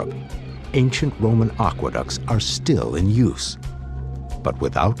in Europe, ancient Roman aqueducts are still in use. But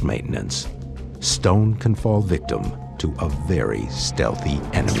without maintenance, stone can fall victim to a very stealthy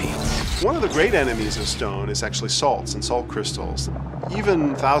enemy. One of the great enemies of stone is actually salts and salt crystals.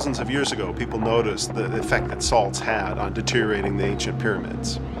 Even thousands of years ago, people noticed the effect that salts had on deteriorating the ancient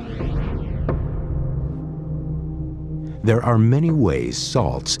pyramids. There are many ways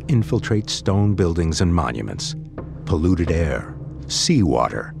salts infiltrate stone buildings and monuments: polluted air,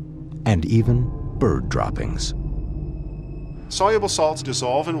 seawater, and even bird droppings. Soluble salts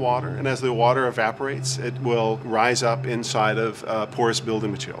dissolve in water, and as the water evaporates, it will rise up inside of porous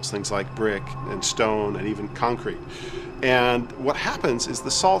building materials, things like brick and stone and even concrete. And what happens is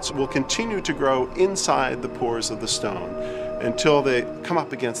the salts will continue to grow inside the pores of the stone until they come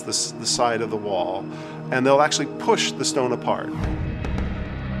up against the side of the wall, and they'll actually push the stone apart.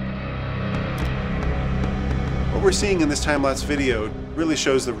 What we're seeing in this time-lapse video really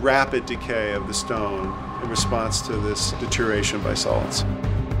shows the rapid decay of the stone in response to this deterioration by salts.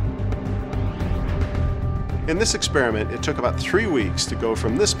 In this experiment, it took about 3 weeks to go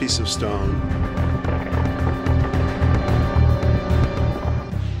from this piece of stone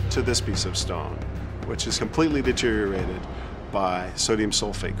to this piece of stone, which is completely deteriorated by sodium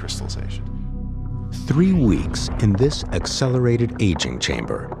sulfate crystallization. 3 weeks in this accelerated aging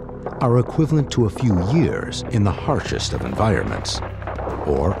chamber are equivalent to a few years in the harshest of environments,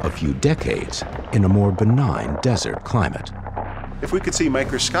 or a few decades in a more benign desert climate. If we could see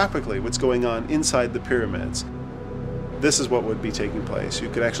microscopically what's going on inside the pyramids, this is what would be taking place. You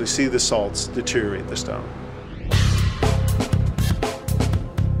could actually see the salts deteriorate the stone.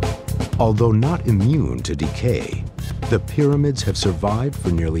 Although not immune to decay, the pyramids have survived for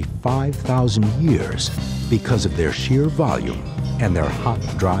nearly 5,000 years because of their sheer volume and their hot,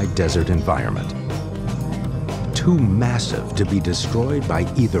 dry desert environment. Too massive to be destroyed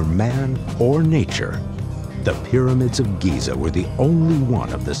by either man or nature, The pyramids of Giza were the only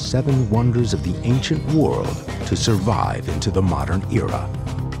one of the 7 wonders of the ancient world to survive into the modern era.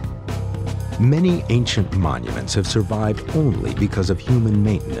 Many ancient monuments have survived only because of human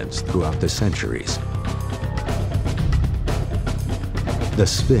maintenance throughout the centuries. The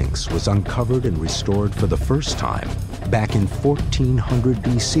Sphinx was uncovered and restored for the first time back in 1400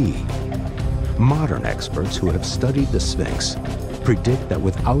 BC. Modern experts who have studied the Sphinx predict that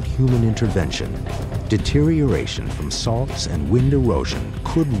without human intervention, deterioration from salts and wind erosion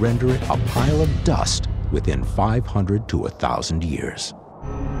could render it a pile of dust within 500 to 1,000 years.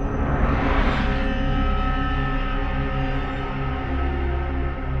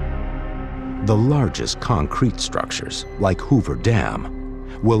 The largest concrete structures, like Hoover Dam,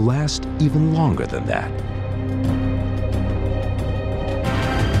 will last even longer than that.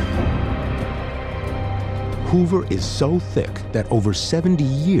 Hoover is so thick that over 70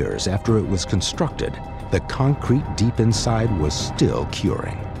 years after it was constructed, the concrete deep inside was still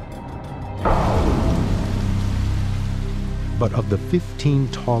curing. But of the 15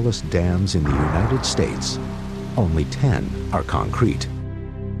 tallest dams in the United States, only 10 are concrete.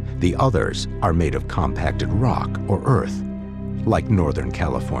 The others are made of compacted rock or earth, like Northern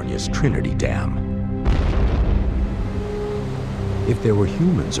California's Trinity Dam. If there were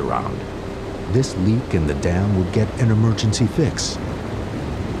humans around, this leak in the dam would get an emergency fix.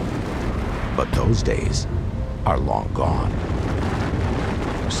 But those days are long gone.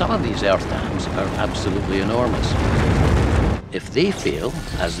 Some of these earth dams are absolutely enormous. If they fail,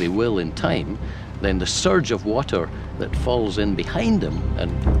 as they will in time, then the surge of water that falls in behind them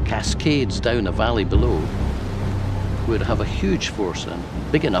and cascades down a valley below would have a huge force and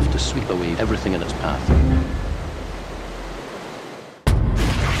big enough to sweep away everything in its path.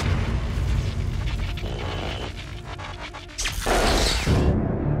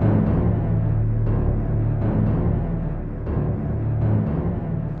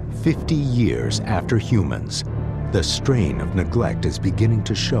 "50 years after humans, the strain of neglect is beginning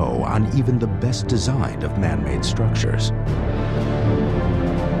to show on even the best designed of man-made structures.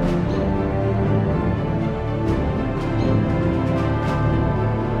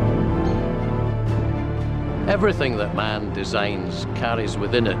 Everything that man designs carries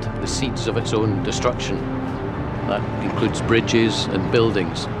within it the seeds of its own destruction. That includes bridges and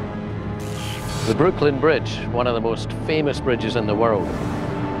buildings. The Brooklyn Bridge, one of the most famous bridges in the world,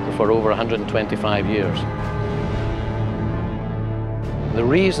 for over 125 years. The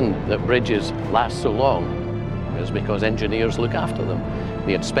reason that bridges last so long is because engineers look after them.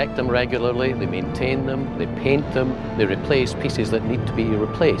 They inspect them regularly, they maintain them, they paint them, they replace pieces that need to be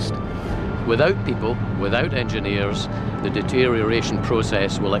replaced. Without people, without engineers, the deterioration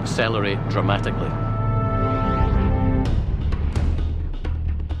process will accelerate dramatically.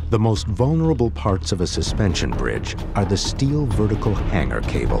 The most vulnerable parts of a suspension bridge are the steel vertical hanger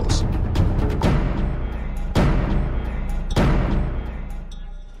cables.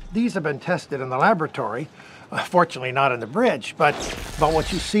 These have been tested in the laboratory, fortunately not in the bridge, but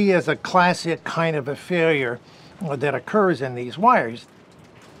what you see is a classic kind of a failure that occurs in these wires.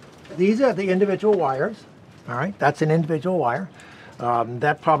 These are the individual wires, all right? That's an individual wire.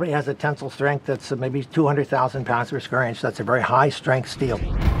 That probably has a tensile strength that's maybe 200,000 pounds per square inch. That's a very high strength steel.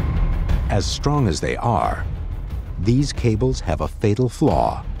 As strong as they are, these cables have a fatal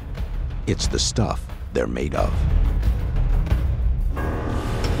flaw. It's the stuff they're made of.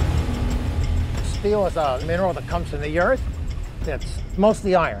 Steel is a mineral that comes from the earth. It's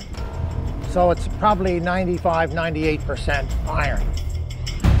mostly iron. So it's probably 95–98% iron.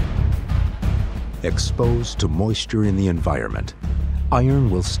 Exposed to moisture in the environment, iron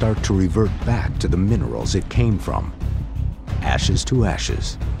will start to revert back to the minerals it came from. Ashes to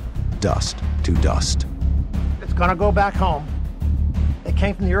ashes, dust to dust. It's going to go back home. It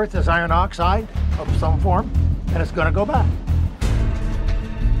came from the earth as iron oxide of some form, and it's going to go back.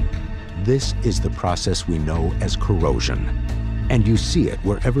 This is the process we know as corrosion, and you see it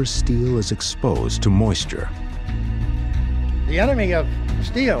wherever steel is exposed to moisture. The enemy of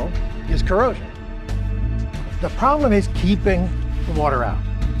steel is corrosion. The problem is keeping the water out.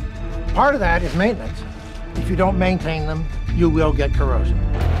 Part of that is maintenance. If you don't maintain them, you will get corrosion.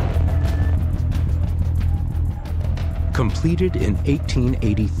 Completed in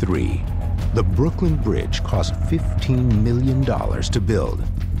 1883, the Brooklyn Bridge cost $15 million to build.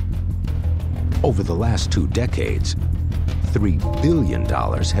 Over the last 2 decades, $3 billion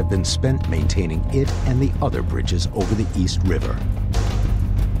have been spent maintaining it and the other bridges over the East River.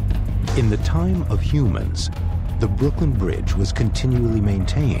 In the time of humans, the Brooklyn Bridge was continually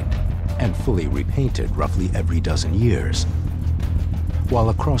maintained and fully repainted roughly every dozen years. While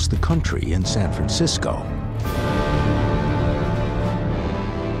across the country in San Francisco,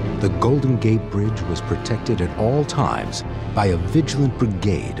 The Golden Gate Bridge was protected at all times by a vigilant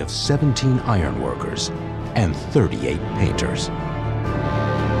brigade of 17 ironworkers and 38 painters.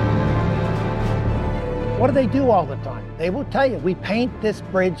 What do they do all the time? They will tell you, we paint this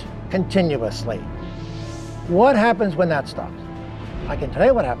bridge continuously. What happens when that stops? I can tell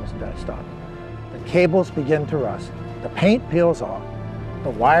you what happens when that stops. The cables begin to rust, the paint peels off, the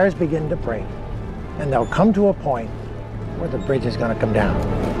wires begin to break, and they'll come to a point where the bridge is going to come down.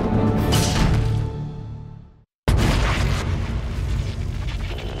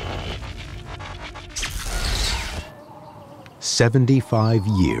 "75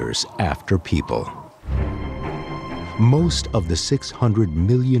 years after people." Most of the 600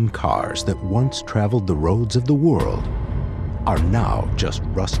 million cars that once traveled the roads of the world are now just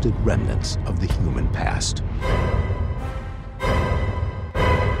rusted remnants of the human past.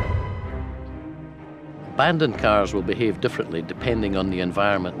 Abandoned cars will behave differently depending on the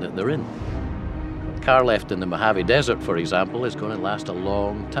environment that they're in. A car left in the Mojave Desert, for example, is going to last a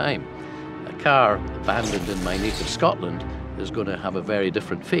long time. A car abandoned in my native Scotland is going to have a very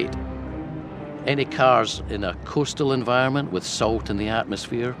different fate. Any cars in a coastal environment with salt in the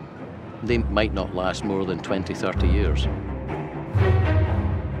atmosphere, they might not last more than 20, 30 years.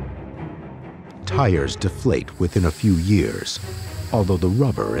 Tires deflate within a few years, although the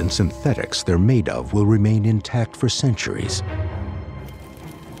rubber and synthetics they're made of will remain intact for centuries.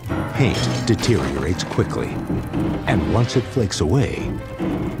 Paint deteriorates quickly, and once it flakes away,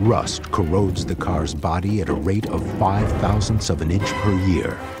 rust corrodes the car's body at a rate of 0.005 of an inch per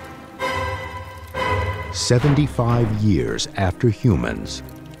year. 75 years after humans,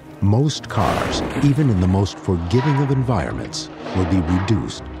 most cars, even in the most forgiving of environments, will be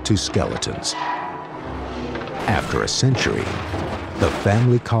reduced to skeletons. After a century, the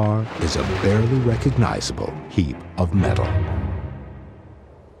family car is a barely recognizable heap of metal.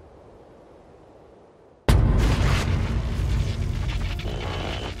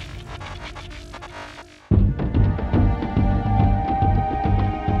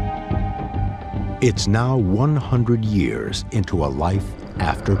 It's now 100 years into a life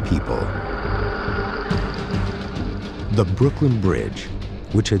after people. The Brooklyn Bridge,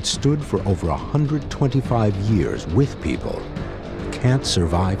 which had stood for over 125 years with people, can't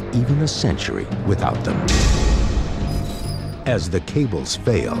survive even a century without them. As the cables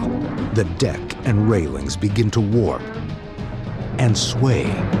fail, the deck and railings begin to warp and sway.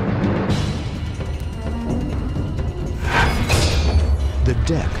 The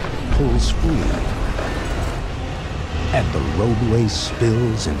deck pulls free, and the roadway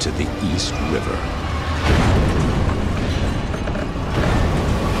spills into the East River.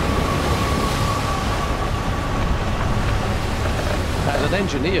 As an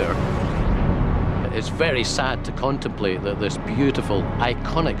engineer, it's very sad to contemplate that this beautiful,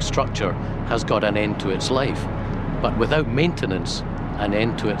 iconic structure has got an end to its life. But without maintenance, an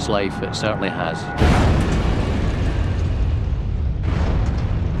end to its life it certainly has.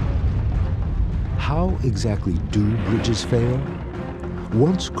 How exactly do bridges fail?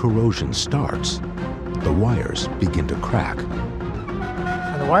 Once corrosion starts, the wires begin to crack.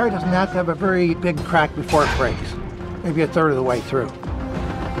 And the wire doesn't have to have a very big crack before it breaks, maybe a third of the way through.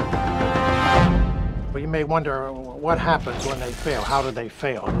 But you may wonder, what happens when they fail? How do they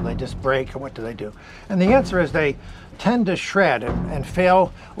fail? Do they just break, or what do they do? And the answer is they tend to shred and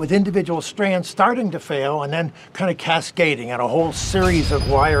fail with individual strands starting to fail and then kind of cascading, and a whole series of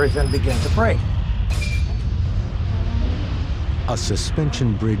wires then begin to break. A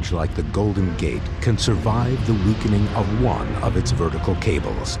suspension bridge like the Golden Gate can survive the weakening of one of its vertical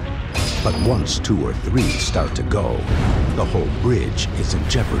cables. But once two or three start to go, the whole bridge is in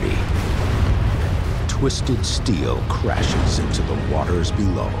jeopardy. Twisted steel crashes into the waters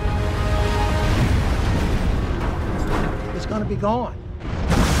below. It's going to be gone.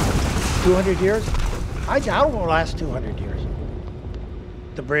 200 years? I doubt it will last 200 years.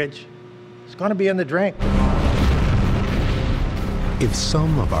 The bridge is going to be in the drink. If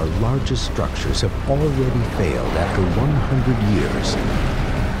some of our largest structures have already failed after 100 years,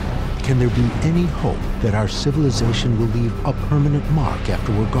 can there be any hope that our civilization will leave a permanent mark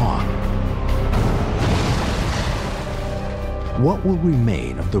after we're gone? What will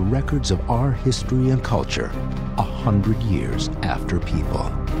remain of the records of our history and culture 100 years after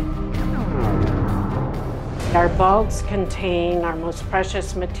people? Our bulbs contain our most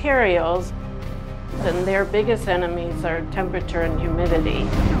precious materials, and their biggest enemies are temperature and humidity.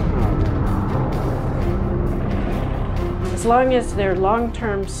 As long as their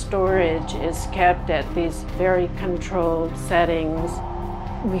long-term storage is kept at these very controlled settings,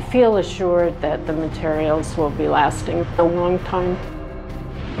 we feel assured that the materials will be lasting a long time.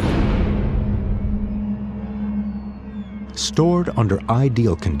 Stored under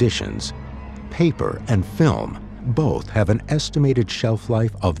ideal conditions, paper and film both have an estimated shelf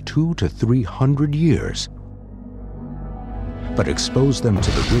life of 200 to 300 years. But expose them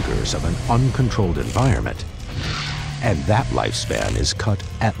to the rigors of an uncontrolled environment, and that lifespan is cut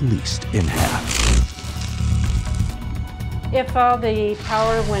at least in half. If all the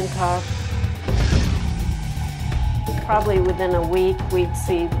power went off, probably within a week we'd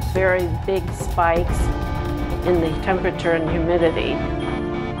see very big spikes in the temperature and humidity.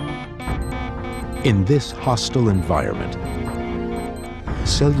 In this hostile environment,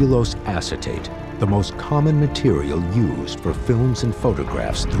 cellulose acetate, the most common material used for films and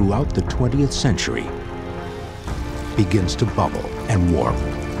photographs throughout the 20th century, begins to bubble and warp.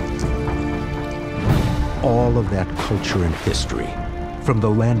 All of that culture and history, from the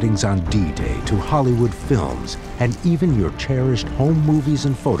landings on D-Day to Hollywood films and even your cherished home movies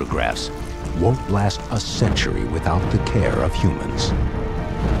and photographs, won't last a century without the care of humans.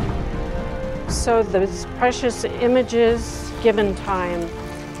 So those precious images, given time,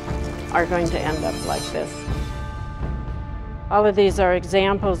 are going to end up like this. All of these are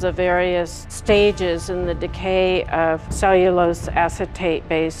examples of various stages in the decay of cellulose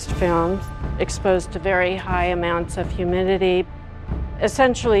acetate-based films, exposed to very high amounts of humidity.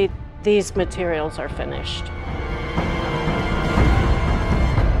 Essentially, these materials are finished.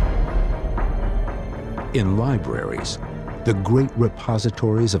 In libraries, the great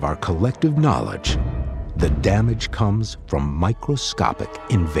repositories of our collective knowledge, the damage comes from microscopic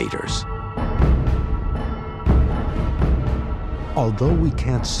invaders. Although we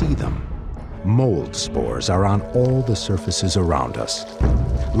can't see them, mold spores are on all the surfaces around us,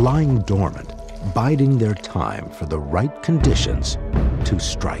 lying dormant, biding their time for the right conditions to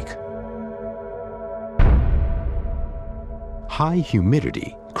strike. High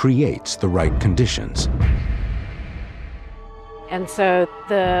humidity creates the right conditions. And so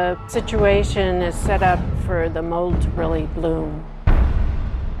the situation is set up for the mold to really bloom.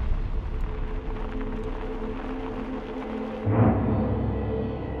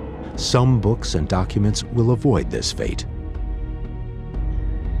 Some books and documents will avoid this fate.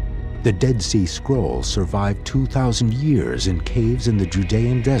 The Dead Sea Scrolls survived 2,000 years in caves in the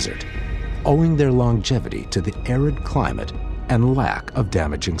Judean desert, owing their longevity to the arid climate and lack of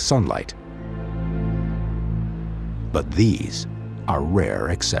damaging sunlight. But these are rare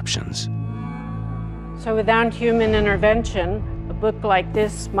exceptions. So without human intervention, a book like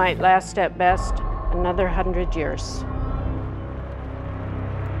this might last at best another 100 years.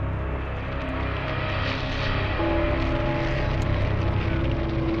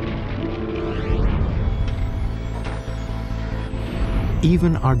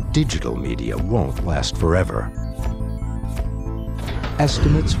 Even our digital media won't last forever.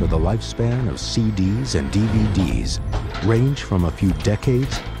 Estimates for the lifespan of CDs and DVDs range from a few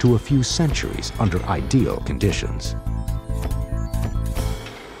decades to a few centuries under ideal conditions.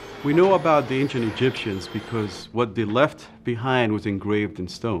 We know about the ancient Egyptians because what they left behind was engraved in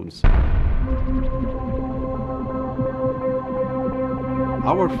stones.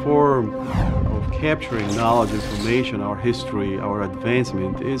 Our form of capturing knowledge, information, our history, our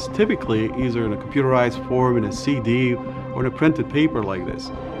advancement is typically either in a computerized form in a CD or in a printed paper like this.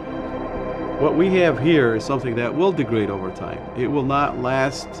 What we have here is something that will degrade over time. It will not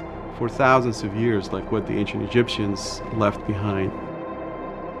last for thousands of years like what the ancient Egyptians left behind.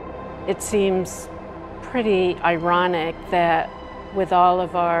 It seems pretty ironic that with all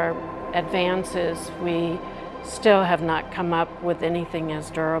of our advances, we still have not come up with anything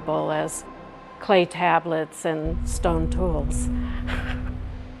as durable as clay tablets and stone tools.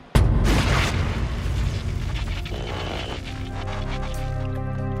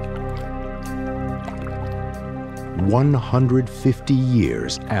 150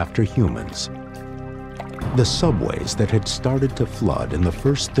 years after humans, the subways that had started to flood in the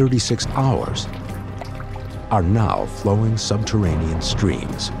first 36 hours are now flowing subterranean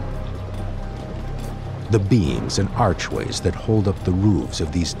streams. The beams and archways that hold up the roofs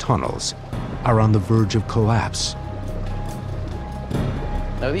of these tunnels are on the verge of collapse.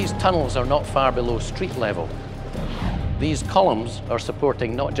 Now, these tunnels are not far below street level. These columns are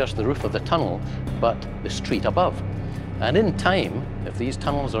supporting not just the roof of the tunnel, but the street above. And in time, if these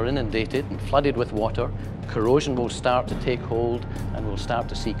tunnels are inundated and flooded with water, corrosion will start to take hold and we'll start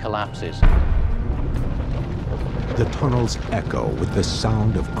to see collapses. The tunnels echo with the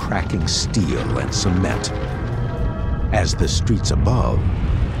sound of cracking steel and cement, as the streets above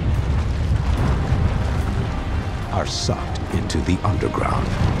are sucked into the underground.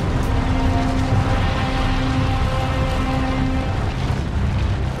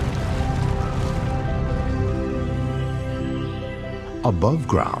 Above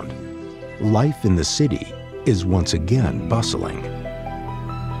ground, life in the city is once again bustling.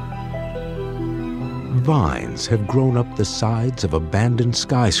 Vines have grown up the sides of abandoned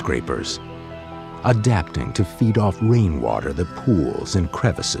skyscrapers, adapting to feed off rainwater that pools in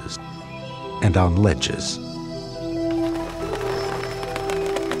crevices and on ledges.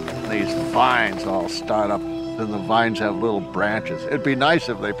 These vines all start up, and the vines have little branches. It'd be nice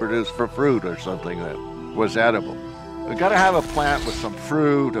if they produced for fruit or something that was edible. We've got to have a plant with some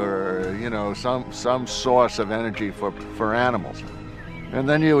fruit or, you know, some source of energy for animals. And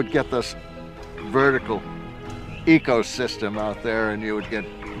then you would get this vertical ecosystem out there, and you would get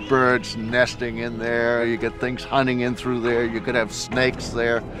birds nesting in there, you get things hunting in through there, you could have snakes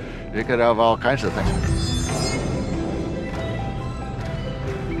there, you could have all kinds of things.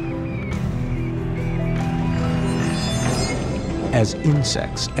 As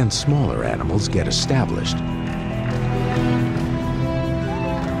insects and smaller animals get established,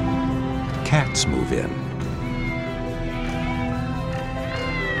 cats move in.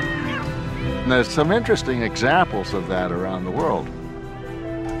 And there's some interesting examples of that around the world.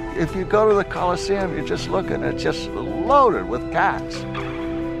 If you go to the Colosseum, you just look and it's just loaded with cats.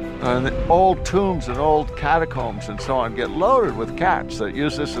 And the old tombs and old catacombs and so on get loaded with cats that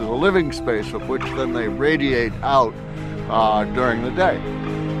use this as a living space of which then they radiate out during the day.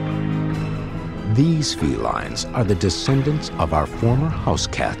 These felines are the descendants of our former house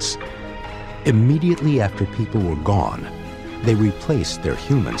cats. Immediately after people were gone, they replaced their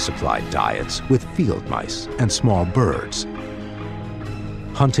human-supplied diets with field mice and small birds.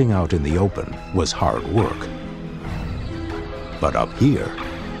 Hunting out in the open was hard work. But up here,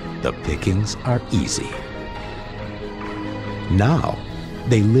 the pickings are easy. Now,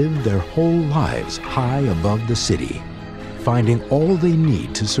 they live their whole lives high above the city, finding all they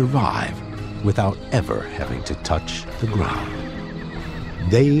need to survive without ever having to touch the ground.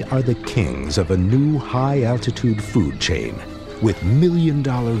 They are the kings of a new high-altitude food chain with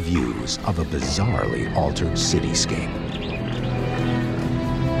million-dollar views of a bizarrely altered cityscape.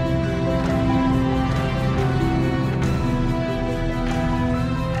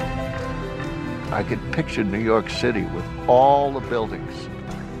 I could picture New York City with all the buildings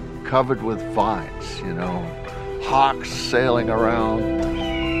covered with vines, you know, hawks sailing around.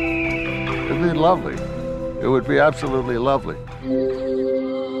 It'd be lovely. It would be absolutely lovely.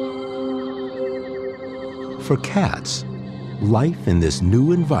 For cats, life in this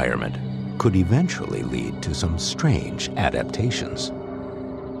new environment could eventually lead to some strange adaptations.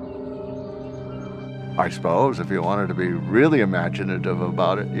 I suppose if you wanted to be really imaginative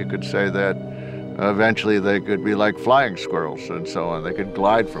about it, you could say that eventually they could be like flying squirrels and so on. They could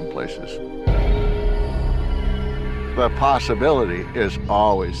glide from places. The possibility is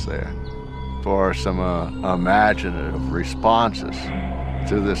always there for some imaginative responses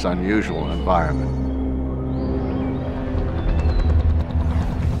to this unusual environment.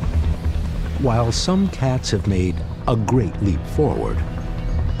 While some cats have made a great leap forward,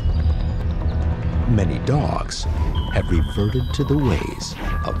 many dogs have reverted to the ways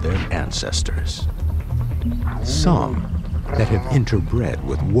of their ancestors. Some that have interbred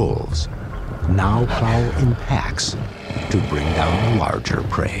with wolves now prowl in packs to bring down larger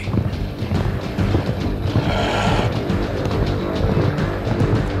prey.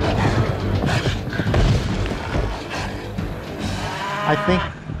 I think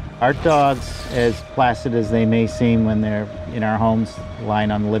our dogs, as placid as they may seem when they're in our homes lying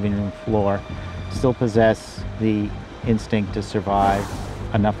on the living room floor, still possess the instinct to survive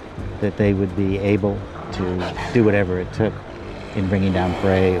enough that they would be able to do whatever it took in bringing down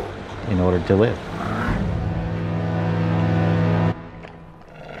prey in order to live.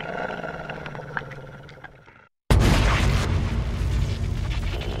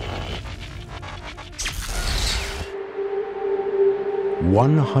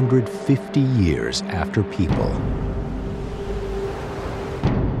 "150 years after people,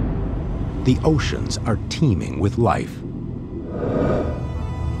 the oceans are teeming with life.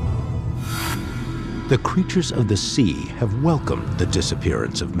 The creatures of the sea have welcomed the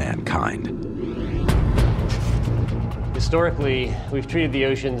disappearance of mankind. Historically, we've treated the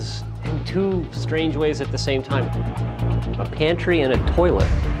oceans in two strange ways at the same time. A pantry and a toilet.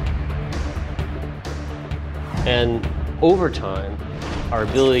 And over time, our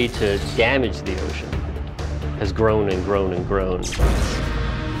ability to damage the ocean has grown and grown and grown.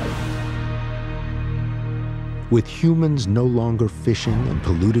 With humans no longer fishing and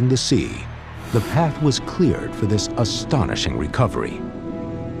polluting the sea, the path was cleared for this astonishing recovery.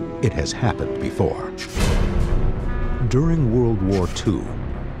 It has happened before. During World War II,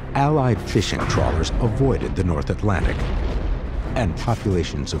 Allied fishing trawlers avoided the North Atlantic, and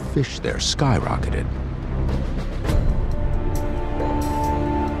populations of fish there skyrocketed.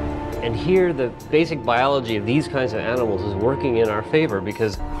 And here, the basic biology of these kinds of animals is working in our favor,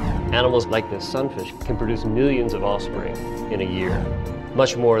 because animals like this sunfish can produce millions of offspring in a year,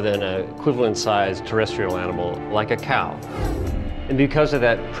 much more than an equivalent-sized terrestrial animal like a cow. And because of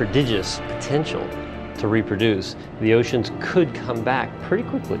that prodigious potential to reproduce, the oceans could come back pretty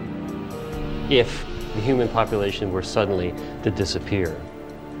quickly if the human population were suddenly to disappear.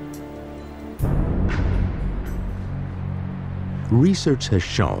 Research has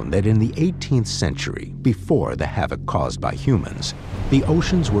shown that in the 18th century, before the havoc caused by humans, the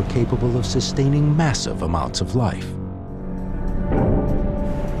oceans were capable of sustaining massive amounts of life.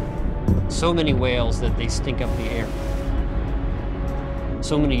 So many whales that they stink up the air.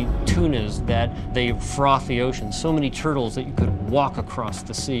 So many tunas that they froth the ocean. So many turtles that you could walk across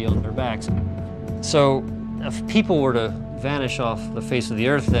the sea on their backs. So if people were to vanish off the face of the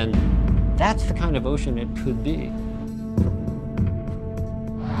earth, then that's the kind of ocean it could be.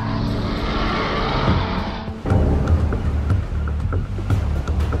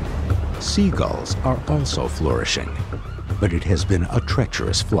 Seagulls are also flourishing, but it has been a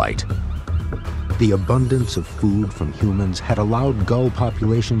treacherous flight. The abundance of food from humans had allowed gull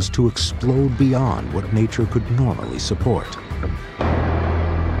populations to explode beyond what nature could normally support.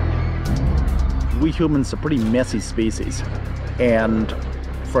 We humans are a pretty messy species, and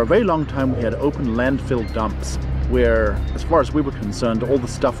for a very long time we had open landfill dumps where, as far as we were concerned, all the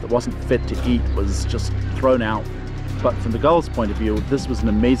stuff that wasn't fit to eat was just thrown out. But from the gull's point of view, this was an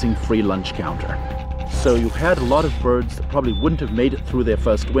amazing free lunch counter. So you had a lot of birds that probably wouldn't have made it through their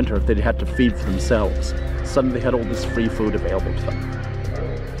first winter if they'd had to feed for themselves. Suddenly they had all this free food available to them.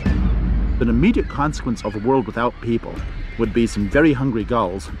 An immediate consequence of a world without people would be some very hungry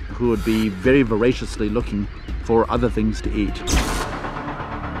gulls who would be very voraciously looking for other things to eat.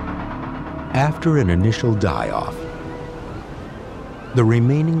 After an initial die-off, the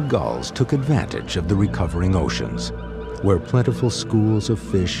remaining gulls took advantage of the recovering oceans, where plentiful schools of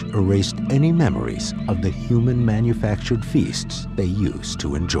fish erased any memories of the human-manufactured feasts they used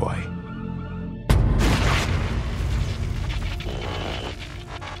to enjoy.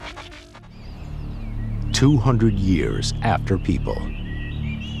 "200 years after people.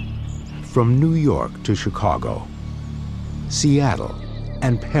 From New York to Chicago, Seattle,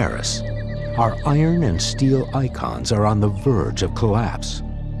 and Paris, our iron and steel icons are on the verge of collapse.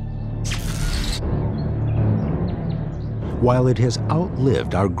 While it has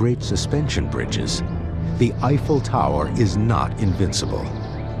outlived our great suspension bridges, the Eiffel Tower is not invincible.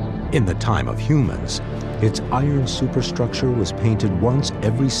 In the time of humans, its iron superstructure was painted once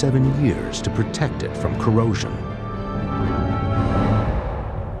every 7 years to protect it from corrosion.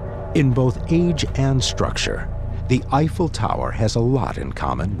 In both age and structure, the Eiffel Tower has a lot in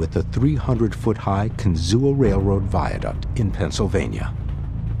common with the 300-foot-high Kinzua Railroad Viaduct in Pennsylvania.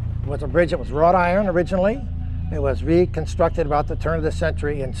 It was a bridge that was wrought iron originally. It was reconstructed about the turn of the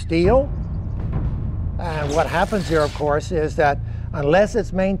century in steel. And what happens here, of course, is that unless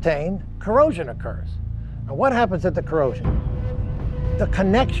it's maintained, corrosion occurs. And what happens at the corrosion? The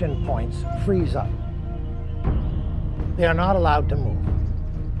connection points freeze up. They are not allowed to move.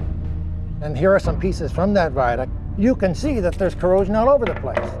 And here are some pieces from that viaduct. You can see that there's corrosion all over the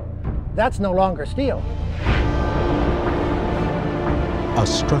place. That's no longer steel. A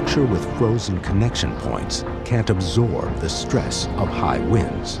structure with frozen connection points can't absorb the stress of high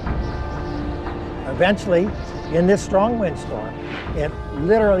winds. Eventually, in this strong windstorm, it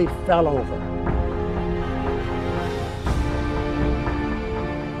literally fell over.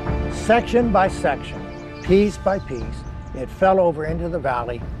 Section by section, piece by piece, it fell over into the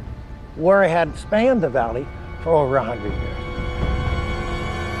valley, where it had spanned the valley for over 100 years.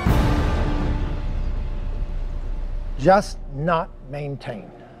 Just not maintained.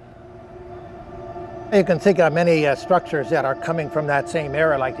 You can think of many structures that are coming from that same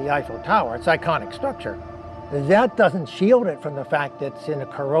era, like the Eiffel Tower. It's an iconic structure. That doesn't shield it from the fact that it's in a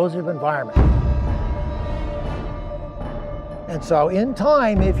corrosive environment. And so in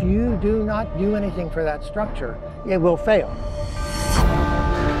time, if you do not do anything for that structure, it will fail.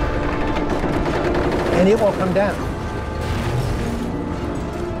 And it will come down.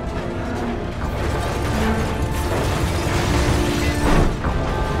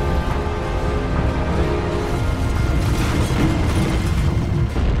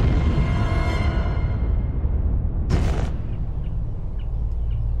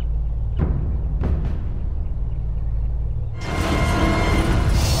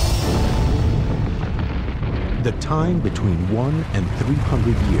 The time between 1 and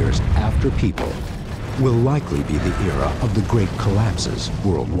 300 years after people will likely be the era of the great collapses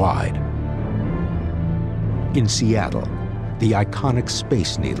worldwide. In Seattle, the iconic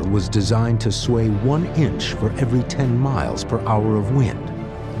Space Needle was designed to sway 1 inch for every 10 miles per hour of wind.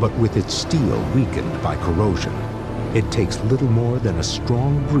 But with its steel weakened by corrosion, it takes little more than a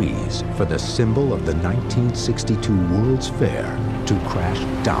strong breeze for the symbol of the 1962 World's Fair to crash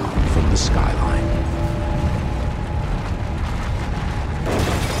down from the skyline.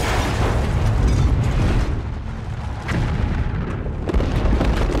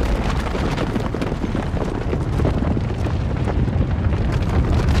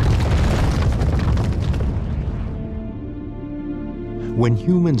 When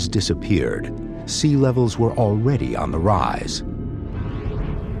humans disappeared, sea levels were already on the rise.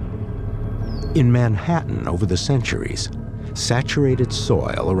 In Manhattan over the centuries, saturated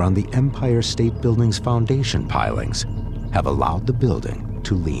soil around the Empire State Building's foundation pilings have allowed the building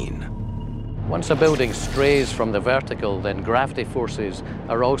to lean. Once a building strays from the vertical, then gravity forces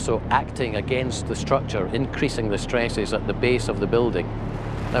are also acting against the structure, increasing the stresses at the base of the building.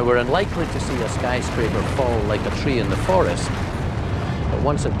 Now, we're unlikely to see a skyscraper fall like a tree in the forest, but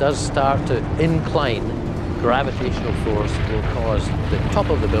once it does start to incline, gravitational force will cause the top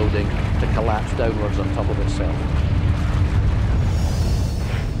of the building to collapse downwards on top of itself.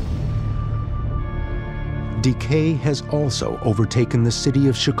 Decay has also overtaken the city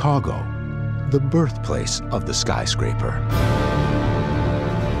of Chicago, the birthplace of the skyscraper.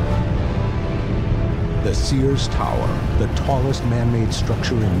 The Sears Tower, the tallest man-made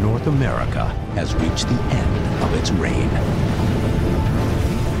structure in North America, has reached the end of its reign.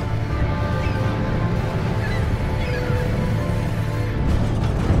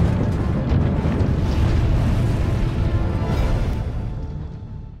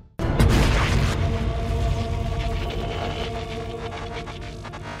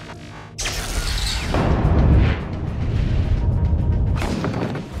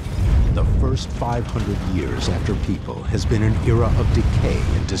 The first 500 years after people has been an era of decay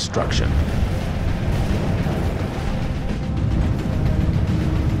and destruction.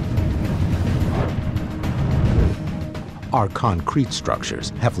 Our concrete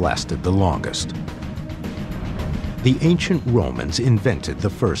structures have lasted the longest. The ancient Romans invented the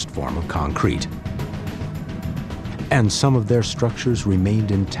first form of concrete, and some of their structures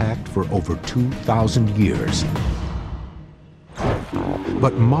remained intact for over 2,000 years.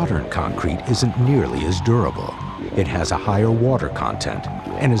 But modern concrete isn't nearly as durable. It has a higher water content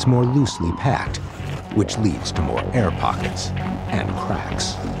and is more loosely packed, which leads to more air pockets and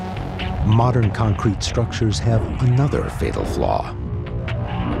cracks. Modern concrete structures have another fatal flaw.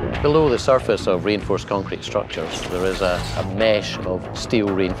 Below the surface of reinforced concrete structures, there is a mesh of steel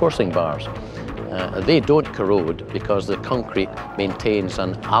reinforcing bars. They don't corrode because the concrete maintains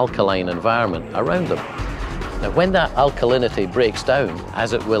an alkaline environment around them. Now, when that alkalinity breaks down,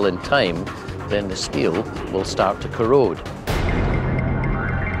 as it will in time, then the steel will start to corrode.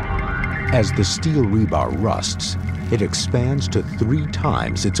 As the steel rebar rusts, it expands to 3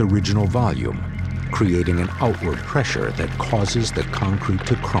 times its original volume, creating an outward pressure that causes the concrete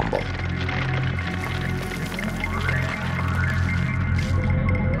to crumble.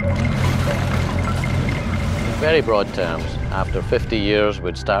 In very broad terms, after 50 years,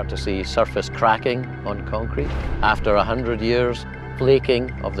 we'd start to see surface cracking on concrete. After 100 years, flaking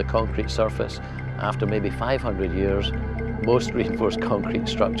of the concrete surface. After maybe 500 years, most reinforced concrete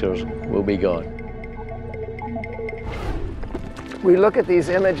structures will be gone. We look at these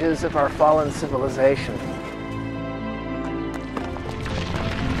images of our fallen civilization.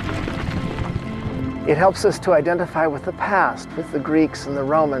 It helps us to identify with the past, with the Greeks and the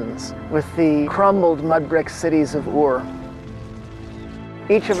Romans, with the crumbled mud brick cities of Ur.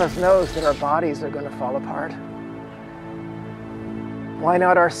 Each of us knows that our bodies are going to fall apart. Why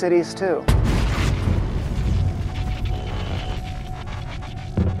not our cities too?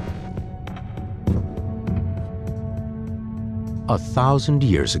 A 1,000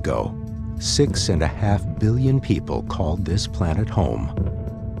 years ago, 6.5 billion people called this planet home.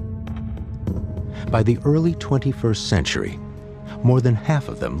 By the early 21st century, more than half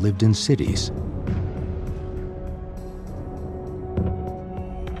of them lived in cities.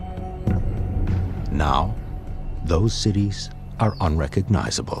 Now, those cities are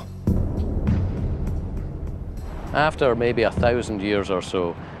unrecognizable. After maybe 1,000 years or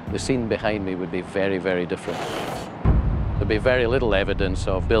so, the scene behind me would be very, very different. There'd be very little evidence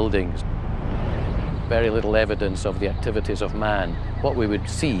of buildings, very little evidence of the activities of man. What we would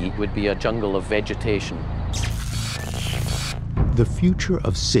see would be a jungle of vegetation. The future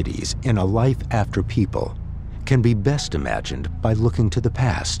of cities in a life after people can be best imagined by looking to the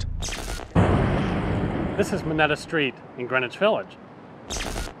past. This is Moneta Street in Greenwich Village.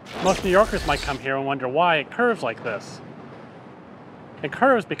 Most New Yorkers might come here and wonder why it curves like this. It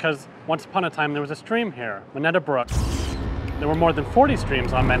curves because once upon a time there was a stream here, Moneta Brook. There were more than 40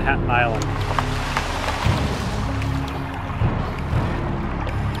 streams on Manhattan Island.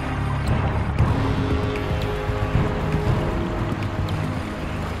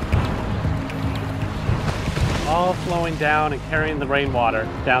 All flowing down and carrying the rainwater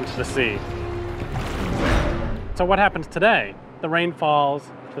down to the sea. So what happens today? The rain falls,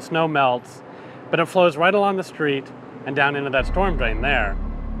 the snow melts, but it flows right along the street and down into that storm drain there.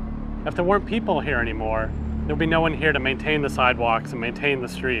 If there weren't people here anymore, there'd be no one here to maintain the sidewalks and maintain the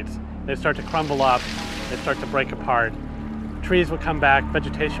streets. They'd start to crumble up, they'd start to break apart. Trees would come back,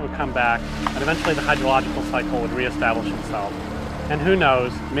 vegetation would come back, and eventually the hydrological cycle would reestablish itself. And who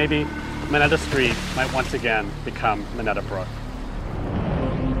knows, maybe Moneta Street might once again become Moneta Brook.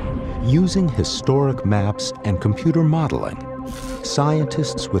 Using historic maps and computer modeling,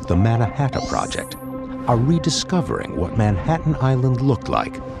 scientists with the Mannahatta Project are rediscovering what Manhattan Island looked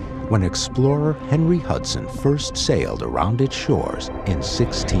like when explorer Henry Hudson first sailed around its shores in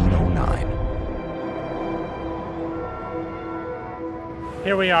 1609.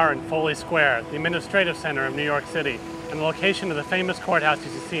 Here we are in Foley Square, the administrative center of New York City, and the location of the famous courthouse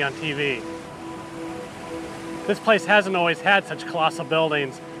you see on TV. This place hasn't always had such colossal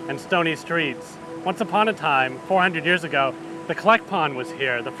buildings and stony streets. Once upon a time, 400 years ago, the collect pond was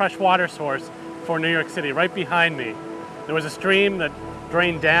here, the fresh water source for New York City, right behind me. There was a stream that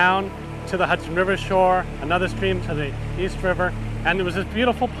drained down to the Hudson River shore, another stream to the East River, and there was this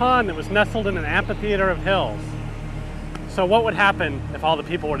beautiful pond that was nestled in an amphitheater of hills. So what would happen if all the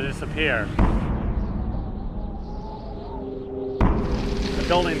people were to disappear? The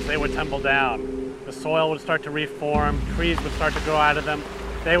buildings, they would tumble down. The soil would start to reform, trees would start to grow out of them.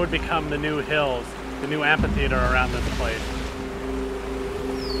 They would become the new hills, the new amphitheater around this place.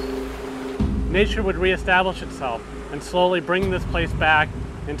 Nature would reestablish itself and slowly bring this place back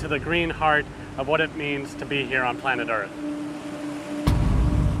into the green heart of what it means to be here on planet Earth.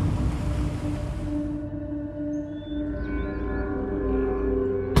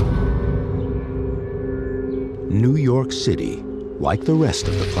 New York City, like the rest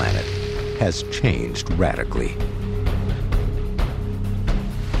of the planet, has changed radically.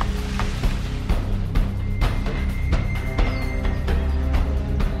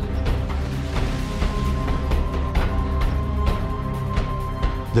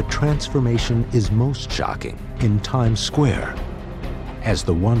 The transformation is most shocking in Times Square, as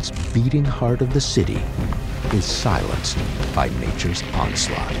the once beating heart of the city is silenced by nature's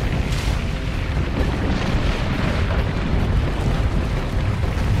onslaught.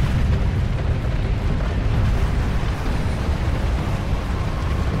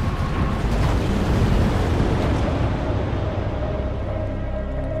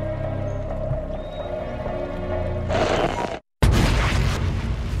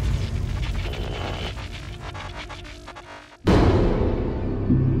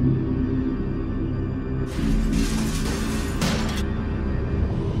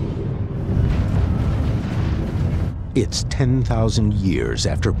 It's 10,000 years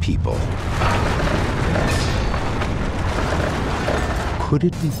after people. Could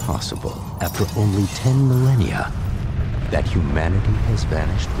it be possible, after only 10 millennia, that humanity has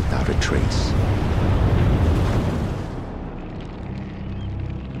vanished without a trace?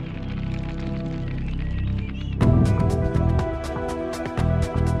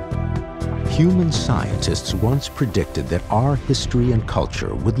 Human scientists once predicted that our history and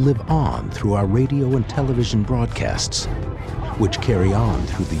culture would live on through our radio and television broadcasts, which carry on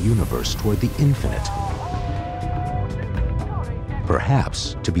through the universe toward the infinite.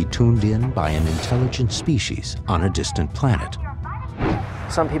 Perhaps to be tuned in by an intelligent species on a distant planet.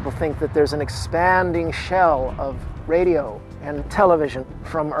 Some people think that there's an expanding shell of radio and television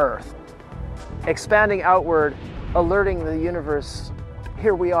from Earth, expanding outward, alerting the universe,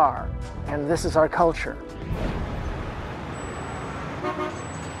 here we are, and this is our culture.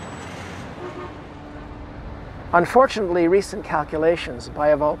 Unfortunately, recent calculations by,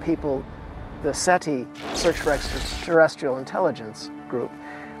 of all people, the SETI, Search for Extraterrestrial Intelligence group,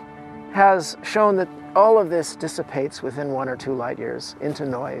 has shown that all of this dissipates within 1 or 2 light years into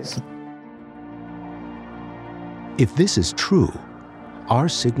noise. If this is true, our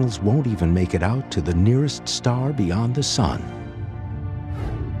signals won't even make it out to the nearest star beyond the sun.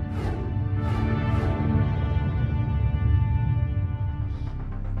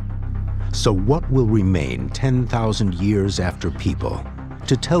 So what will remain 10,000 years after people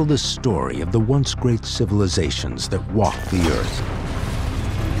to tell the story of the once great civilizations that walked the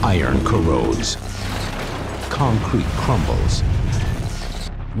earth. Iron corrodes, concrete crumbles,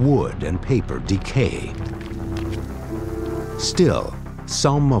 wood and paper decay. Still,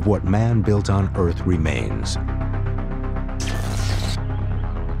 some of what man built on Earth remains.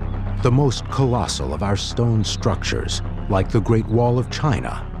 The most colossal of our stone structures, like the Great Wall of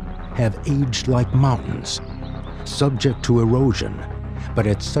China, have aged like mountains, subject to erosion, but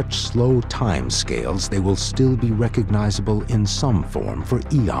at such slow time scales they will still be recognizable in some form for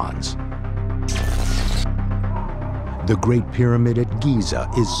eons. The Great Pyramid at Giza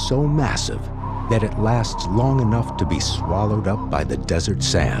is so massive that it lasts long enough to be swallowed up by the desert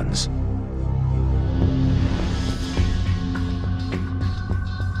sands.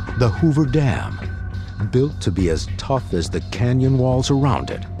 The Hoover Dam, built to be as tough as the canyon walls around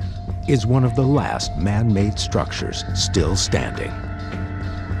it, is one of the last man-made structures still standing.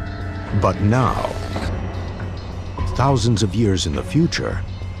 But now, thousands of years in the future,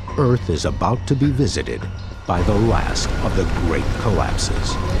 Earth is about to be visited by the last of the great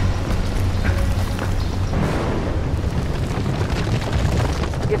collapses.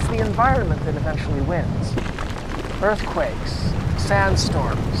 It's the environment that eventually wins. Earthquakes,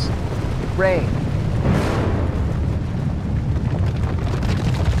 sandstorms, rain.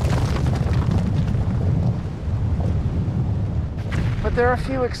 But there are a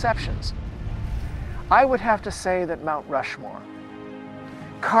few exceptions. I would have to say that Mount Rushmore,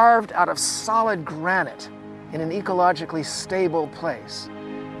 carved out of solid granite in an ecologically stable place,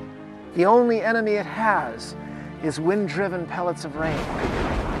 the only enemy it has is wind-driven pellets of rain.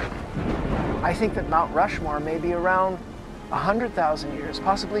 I think that Mount Rushmore may be around 100,000 years,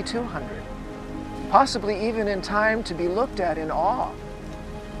 possibly 200, possibly even in time to be looked at in awe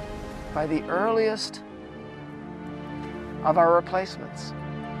by the earliest of our replacements.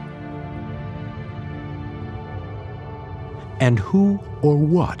 And who or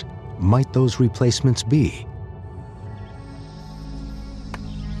what might those replacements be?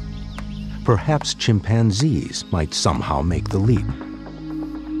 Perhaps chimpanzees might somehow make the leap.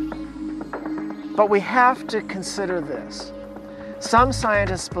 But we have to consider this. Some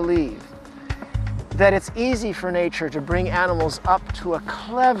scientists believe that it's easy for nature to bring animals up to a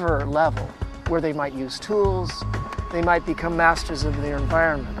clever level where they might use tools, they might become masters of their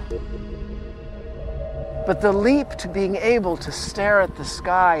environment. But the leap to being able to stare at the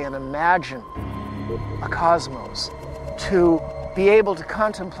sky and imagine a cosmos, to be able to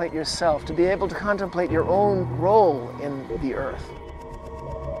contemplate yourself, to be able to contemplate your own role in the earth.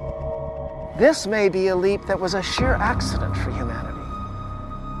 This may be a leap that was a sheer accident for humanity.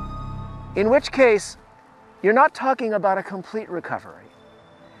 In which case, you're not talking about a complete recovery.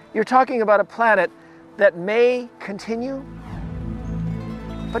 You're talking about a planet that may continue,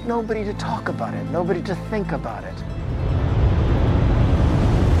 but nobody to talk about it, nobody to think about it.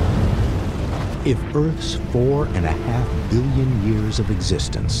 If Earth's 4.5 billion years of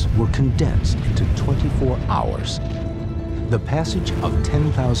existence were condensed into 24 hours, the passage of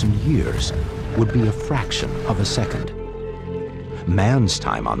 10,000 years would be a fraction of a second. Man's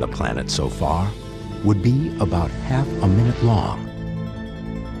time on the planet so far would be about half a minute long.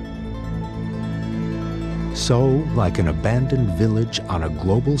 So, like an abandoned village on a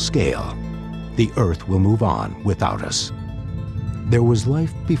global scale, the Earth will move on without us. There was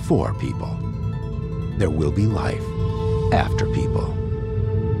life before people. There will be life after people.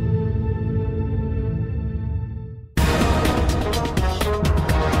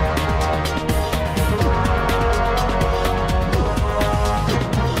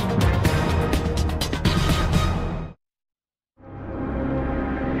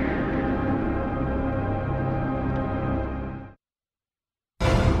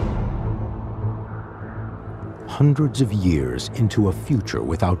 Hundreds of years into a future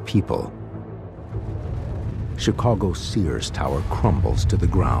without people, Chicago's Sears Tower crumbles to the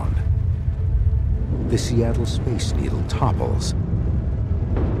ground. The Seattle Space Needle topples,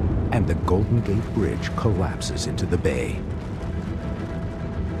 and the Golden Gate Bridge collapses into the bay.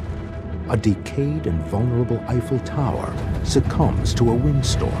 A decayed and vulnerable Eiffel Tower succumbs to a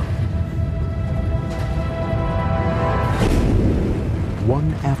windstorm.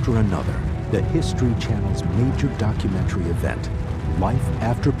 One after another, the History Channel's major documentary event, Life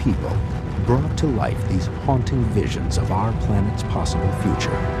After People, brought to life these haunting visions of our planet's possible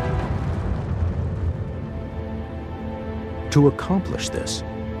future. To accomplish this,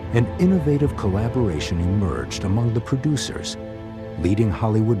 an innovative collaboration emerged among the producers, leading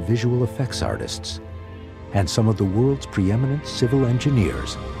Hollywood visual effects artists, and some of the world's preeminent civil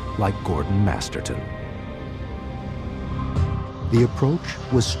engineers like Gordon Masterton. The approach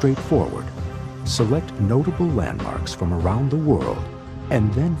was straightforward. Select notable landmarks from around the world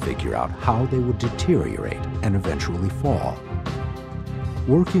and then figure out how they would deteriorate and eventually fall.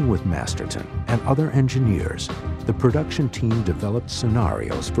 Working with Masterton and other engineers, the production team developed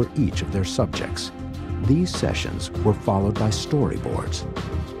scenarios for each of their subjects. These sessions were followed by storyboards.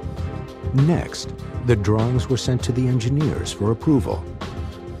 Next, the drawings were sent to the engineers for approval.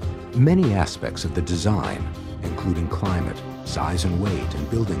 Many aspects of the design, including climate, size and weight, and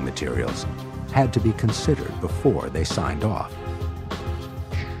building materials, had to be considered before they signed off.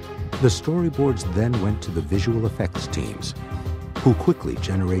 The storyboards then went to the visual effects teams, who quickly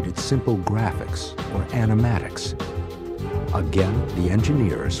generated simple graphics or animatics. Again, the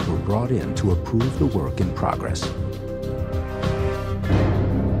engineers were brought in to approve the work in progress.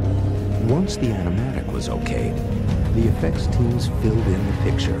 Once the animatic was okayed, the effects teams filled in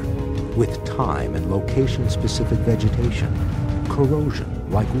the picture with time and location-specific vegetation, corrosion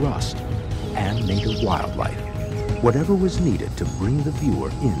like rust, and native wildlife, whatever was needed to bring the viewer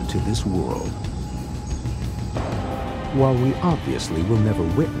into this world. While we obviously will never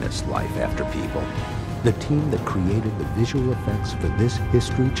witness life after people, the team that created the visual effects for this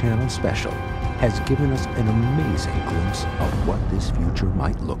History Channel special has given us an amazing glimpse of what this future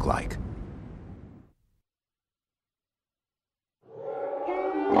might look like.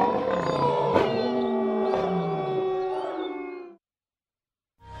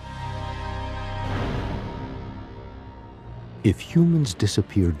 If humans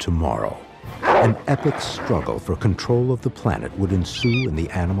disappeared tomorrow, an epic struggle for control of the planet would ensue in the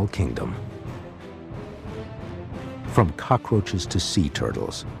animal kingdom. From cockroaches to sea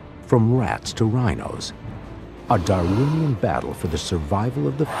turtles, from rats to rhinos, a Darwinian battle for the survival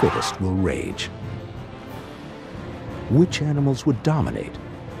of the fittest will rage. Which animals would dominate?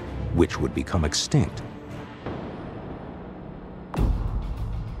 Which would become extinct?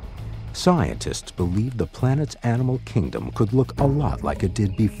 Scientists believe the planet's animal kingdom could look a lot like it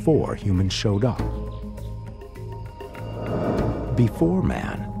did before humans showed up. Before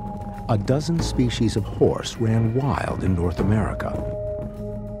man, a dozen species of horse ran wild in North America.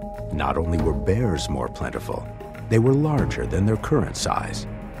 Not only were bears more plentiful, they were larger than their current size.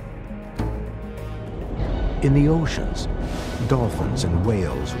 In the oceans, dolphins and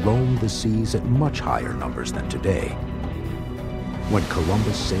whales roamed the seas at much higher numbers than today. When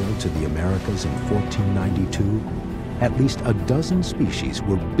Columbus sailed to the Americas in 1492, at least a dozen species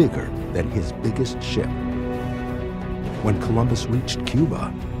were bigger than his biggest ship. When Columbus reached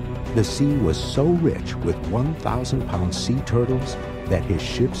Cuba, the sea was so rich with 1,000-pound sea turtles that his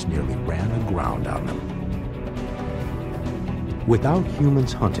ships nearly ran aground on them. Without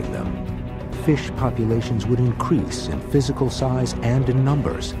humans hunting them, fish populations would increase in physical size and in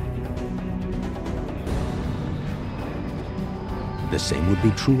numbers. The same would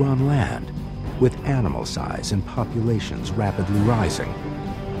be true on land, with animal size and populations rapidly rising.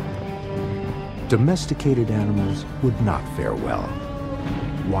 Domesticated animals would not fare well.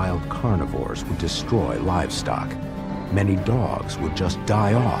 Wild carnivores would destroy livestock. Many dogs would just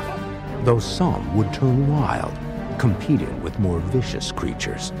die off, though some would turn wild, competing with more vicious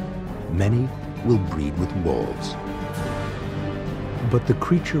creatures. Many will breed with wolves. But the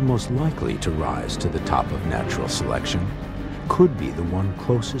creature most likely to rise to the top of natural selection could be the one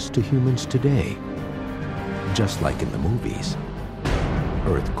closest to humans today. Just like in the movies,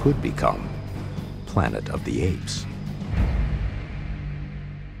 Earth could become Planet of the Apes.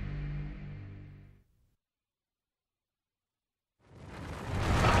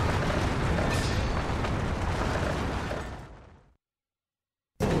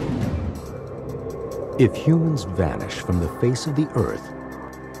 If humans vanish from the face of the Earth,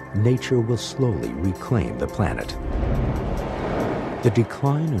 nature will slowly reclaim the planet. The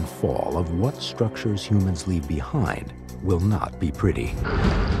decline and fall of what structures humans leave behind will not be pretty.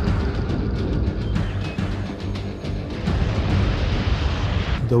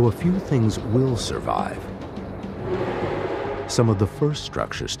 Though a few things will survive, some of the first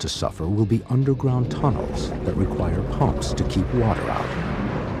structures to suffer will be underground tunnels that require pumps to keep water out.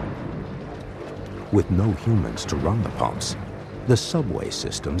 With no humans to run the pumps, the subway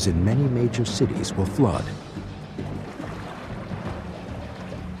systems in many major cities will flood.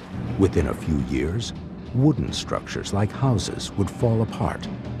 Within a few years, wooden structures like houses would fall apart.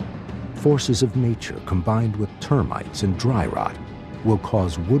 Forces of nature combined with termites and dry rot will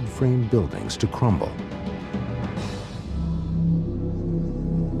cause wood frame buildings to crumble.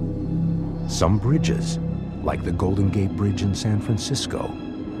 Some bridges, like the Golden Gate Bridge in San Francisco,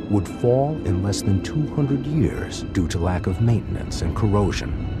 would fall in less than 200 years due to lack of maintenance and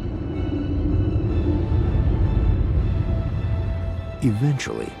corrosion.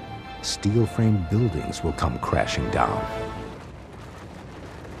 eventually, steel-framed buildings will come crashing down.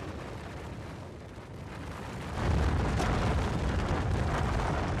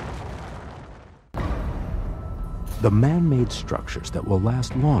 The man-made structures that will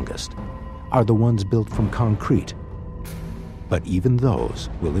last longest are the ones built from concrete, but even those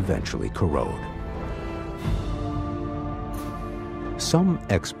will eventually corrode. Some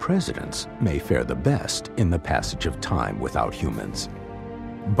ex-presidents may fare the best in the passage of time without humans.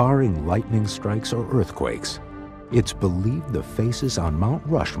 Barring lightning strikes or earthquakes, it's believed the faces on Mount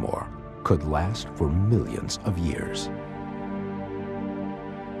Rushmore could last for millions of years.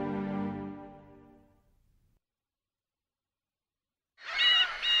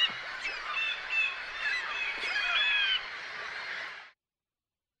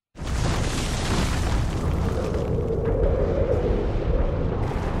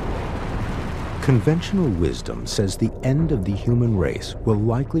 Conventional wisdom says the end of the human race will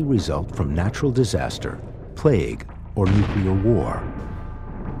likely result from natural disaster, plague, or nuclear war.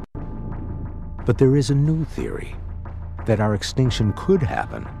 But there is a new theory that our extinction could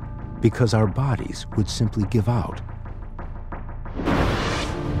happen because our bodies would simply give out.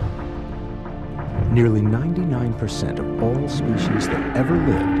 Nearly 99% of all species that ever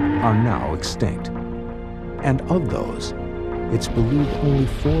lived are now extinct. And of those, it's believed only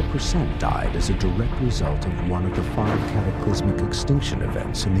 4% died as a direct result of one of the 5 cataclysmic extinction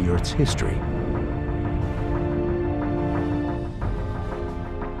events in the Earth's history.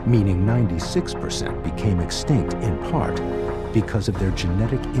 Meaning 96% became extinct in part because of their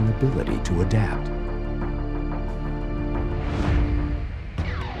genetic inability to adapt.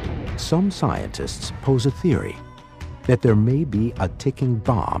 Some scientists pose a theory that there may be a ticking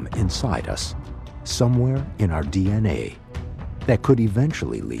bomb inside us, somewhere in our DNA, that could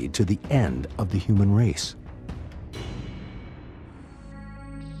eventually lead to the end of the human race.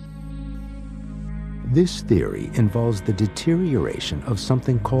 This theory involves the deterioration of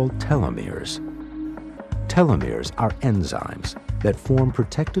something called telomeres. Telomeres are enzymes that form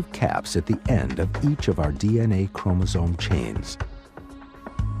protective caps at the end of each of our DNA chromosome chains.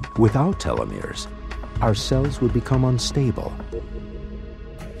 Without telomeres, our cells would become unstable.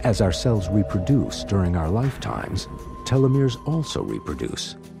 As our cells reproduce during our lifetimes, telomeres also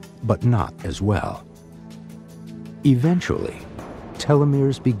reproduce, but not as well. Eventually,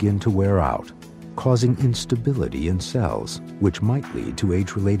 telomeres begin to wear out, causing instability in cells, which might lead to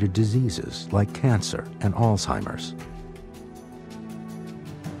age-related diseases like cancer and Alzheimer's.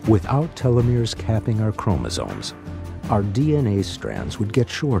 Without telomeres capping our chromosomes, our DNA strands would get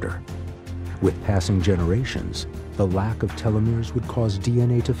shorter. With passing generations, the lack of telomeres would cause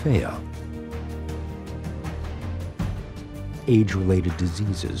DNA to fail. Age-related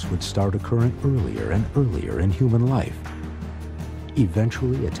diseases would start occurring earlier and earlier in human life,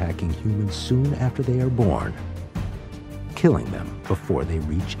 eventually attacking humans soon after they are born, killing them before they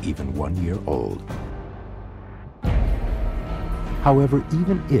reach even 1 year old. However,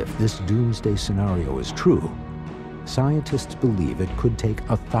 even if this doomsday scenario is true, scientists believe it could take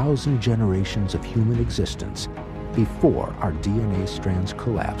 1,000 generations of human existence before our DNA strands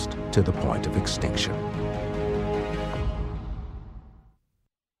collapsed to the point of extinction.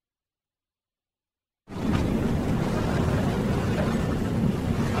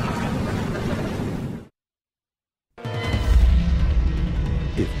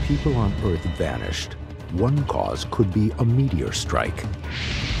 If people on Earth vanished, one cause could be a meteor strike.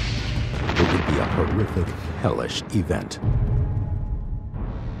 It would be a horrific, hellish event.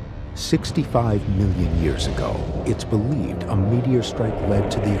 65 million years ago, it's believed a meteor strike led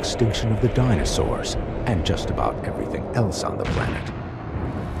to the extinction of the dinosaurs and just about everything else on the planet.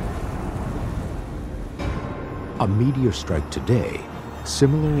 A meteor strike today,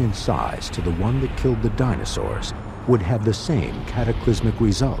 similar in size to the one that killed the dinosaurs, would have the same cataclysmic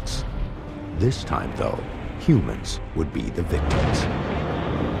results. This time, though, humans would be the victims.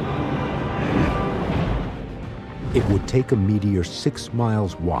 It would take a meteor 6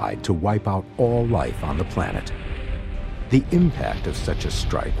 miles wide to wipe out all life on the planet. The impact of such a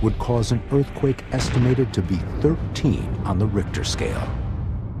strike would cause an earthquake estimated to be 13 on the Richter scale.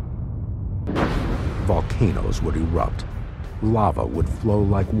 Volcanoes would erupt. Lava would flow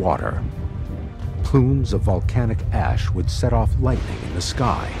like water. Plumes of volcanic ash would set off lightning in the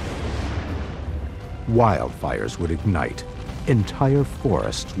sky. Wildfires would ignite. Entire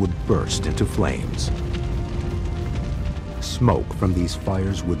forests would burst into flames. Smoke from these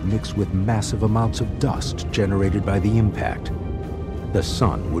fires would mix with massive amounts of dust generated by the impact. The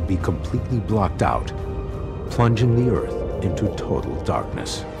sun would be completely blocked out, plunging the Earth into total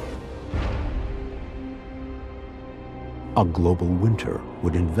darkness. a global winter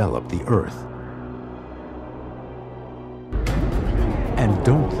would envelop the Earth. And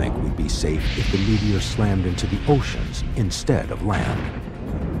don't think we'd be safe if the meteor slammed into the oceans instead of land.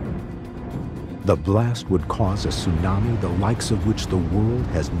 The blast would cause a tsunami the likes of which the world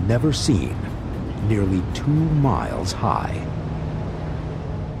has never seen, nearly 2 miles high.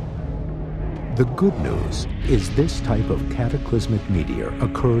 The good news is this type of cataclysmic meteor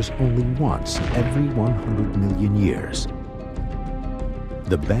occurs only once every 100 million years.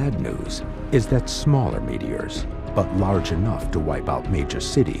 The bad news is that smaller meteors, but large enough to wipe out major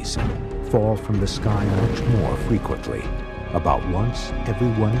cities, fall from the sky much more frequently, about once every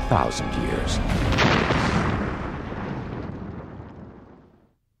 1,000 years.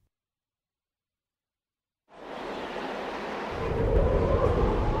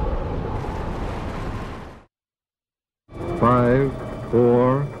 Five,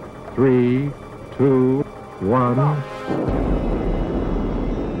 4, 3, 2, 1.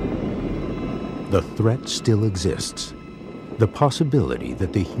 The threat still exists. The possibility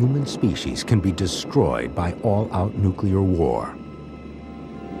that the human species can be destroyed by all-out nuclear war.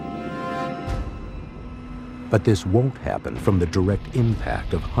 But this won't happen from the direct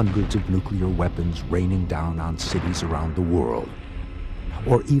impact of hundreds of nuclear weapons raining down on cities around the world,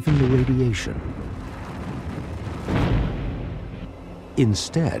 or even the radiation.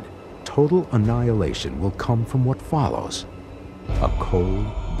 Instead, total annihilation will come from what follows: a cold,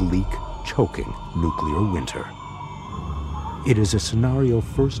 bleak, choking nuclear winter. It is a scenario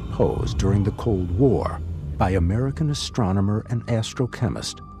first posed during the Cold War by American astronomer and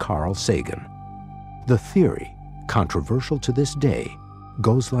astrochemist Carl Sagan. The theory, controversial to this day,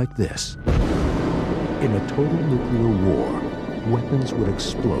 goes like this. In a total nuclear war, weapons would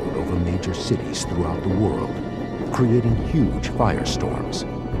explode over major cities throughout the world, creating huge firestorms.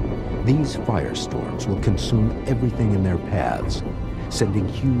 These firestorms will consume everything in their paths, sending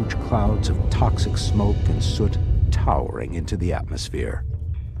huge clouds of toxic smoke and soot towering into the atmosphere.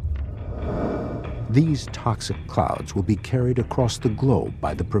 These toxic clouds will be carried across the globe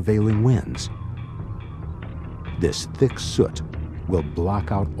by the prevailing winds. This thick soot will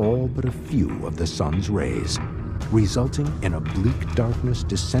block out all but a few of the sun's rays, resulting in a bleak darkness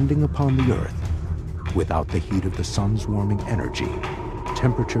descending upon the Earth. Without the heat of the sun's warming energy,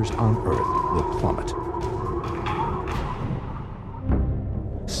 temperatures on Earth will plummet.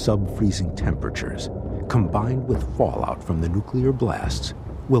 Sub-freezing temperatures, combined with fallout from the nuclear blasts,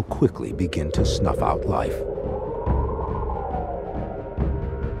 will quickly begin to snuff out life.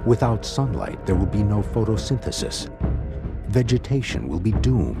 Without sunlight, there will be no photosynthesis. Vegetation will be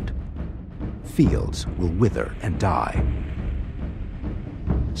doomed. Fields will wither and die.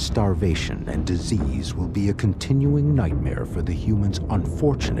 Starvation and disease will be a continuing nightmare for the humans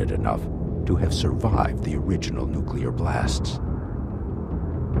unfortunate enough to have survived the original nuclear blasts.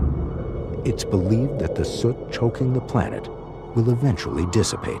 It's believed that the soot choking the planet will eventually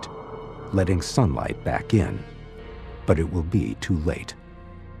dissipate, letting sunlight back in. But it will be too late,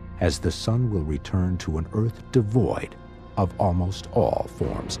 as the sun will return to an Earth devoid of almost all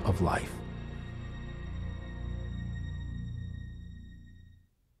forms of life.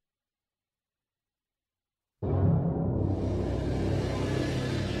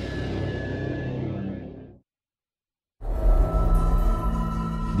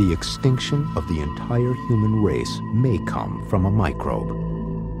 The extinction of the entire human race may come from a microbe.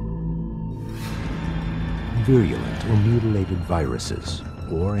 Virulent or mutilated viruses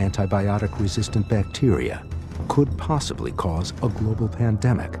or antibiotic-resistant bacteria could possibly cause a global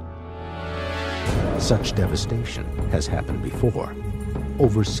pandemic. Such devastation has happened before.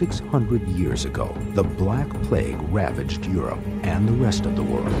 Over 600 years ago, the Black Plague ravaged Europe and the rest of the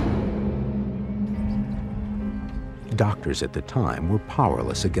world. Doctors at the time were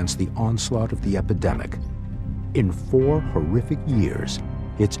powerless against the onslaught of the epidemic. In 4 horrific years,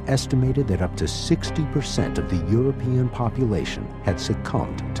 it's estimated that up to 60% of the European population had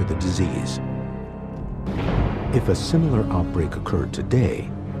succumbed to the disease. If a similar outbreak occurred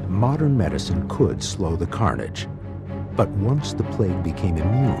today, modern medicine could slow the carnage. But once the plague became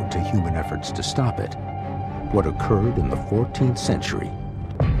immune to human efforts to stop it, what occurred in the 14th century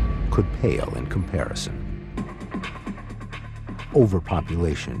could pale in comparison.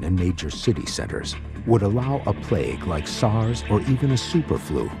 Overpopulation in major city centers would allow a plague like SARS or even a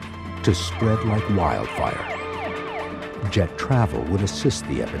superflu to spread like wildfire. Jet travel would assist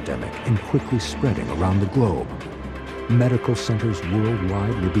the epidemic in quickly spreading around the globe. Medical centers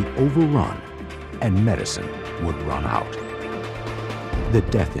worldwide would be overrun and medicine would run out. The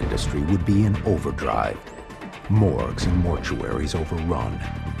death industry would be in overdrive. Morgues and mortuaries overrun.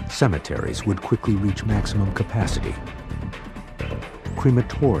 Cemeteries would quickly reach maximum capacity.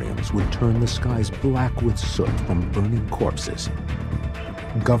 Crematoriums would turn the skies black with soot from burning corpses.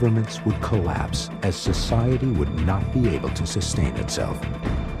 Governments would collapse as society would not be able to sustain itself.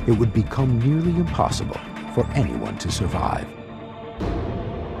 It would become nearly impossible for anyone to survive.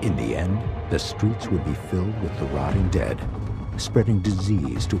 In the end, the streets would be filled with the rotting dead, spreading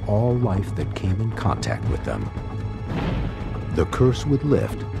disease to all life that came in contact with them. The curse would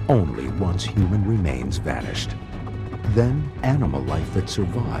lift only once human remains vanished. Then animal life that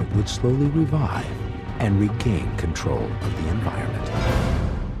survived would slowly revive and regain control of the environment.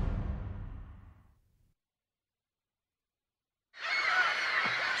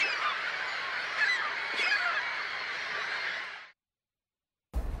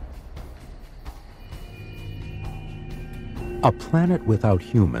 A planet without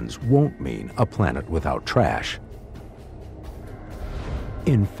humans won't mean a planet without trash.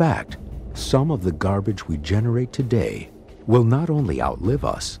 In fact, some of the garbage we generate today will not only outlive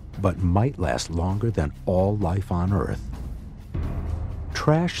us, but might last longer than all life on Earth.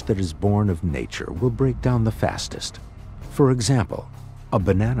 Trash that is born of nature will break down the fastest. For example, a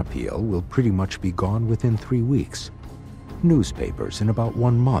banana peel will pretty much be gone within 3 weeks, newspapers in about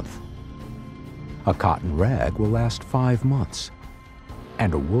 1 month. A cotton rag will last 5 months,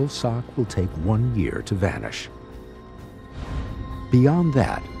 and a wool sock will take 1 year to vanish. Beyond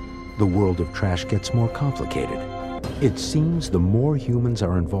that, the world of trash gets more complicated. It seems the more humans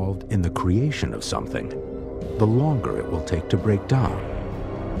are involved in the creation of something, the longer it will take to break down.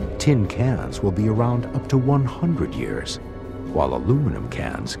 Tin cans will be around up to 100 years, while aluminum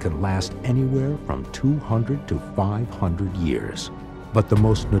cans can last anywhere from 200 to 500 years. But the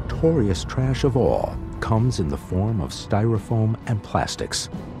most notorious trash of all comes in the form of styrofoam and plastics.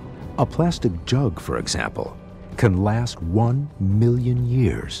 A plastic jug, for example, can last 1 million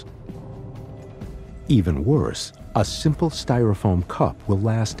years. Even worse, a simple styrofoam cup will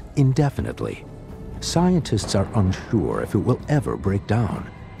last indefinitely. Scientists are unsure if it will ever break down.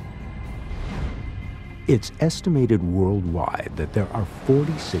 It's estimated worldwide that there are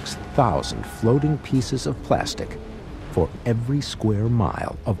 46,000 floating pieces of plastic for every square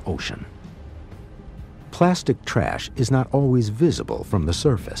mile of ocean. Plastic trash is not always visible from the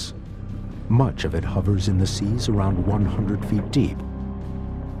surface. Much of it hovers in the seas around 100 feet deep.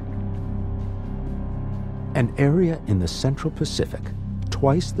 An area in the Central Pacific,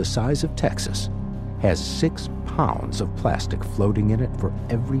 twice the size of Texas, has 6 pounds of plastic floating in it for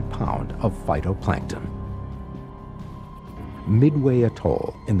every pound of phytoplankton. Midway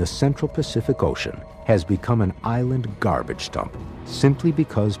Atoll in the Central Pacific Ocean has become an island garbage dump simply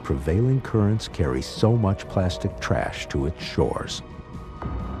because prevailing currents carry so much plastic trash to its shores.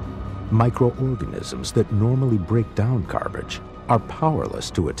 Microorganisms that normally break down garbage are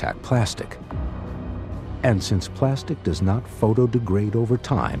powerless to attack plastic. And since plastic does not photodegrade over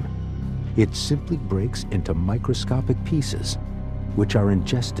time, it simply breaks into microscopic pieces, which are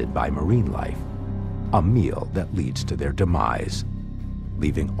ingested by marine life, a meal that leads to their demise,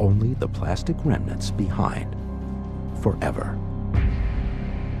 leaving only the plastic remnants behind forever.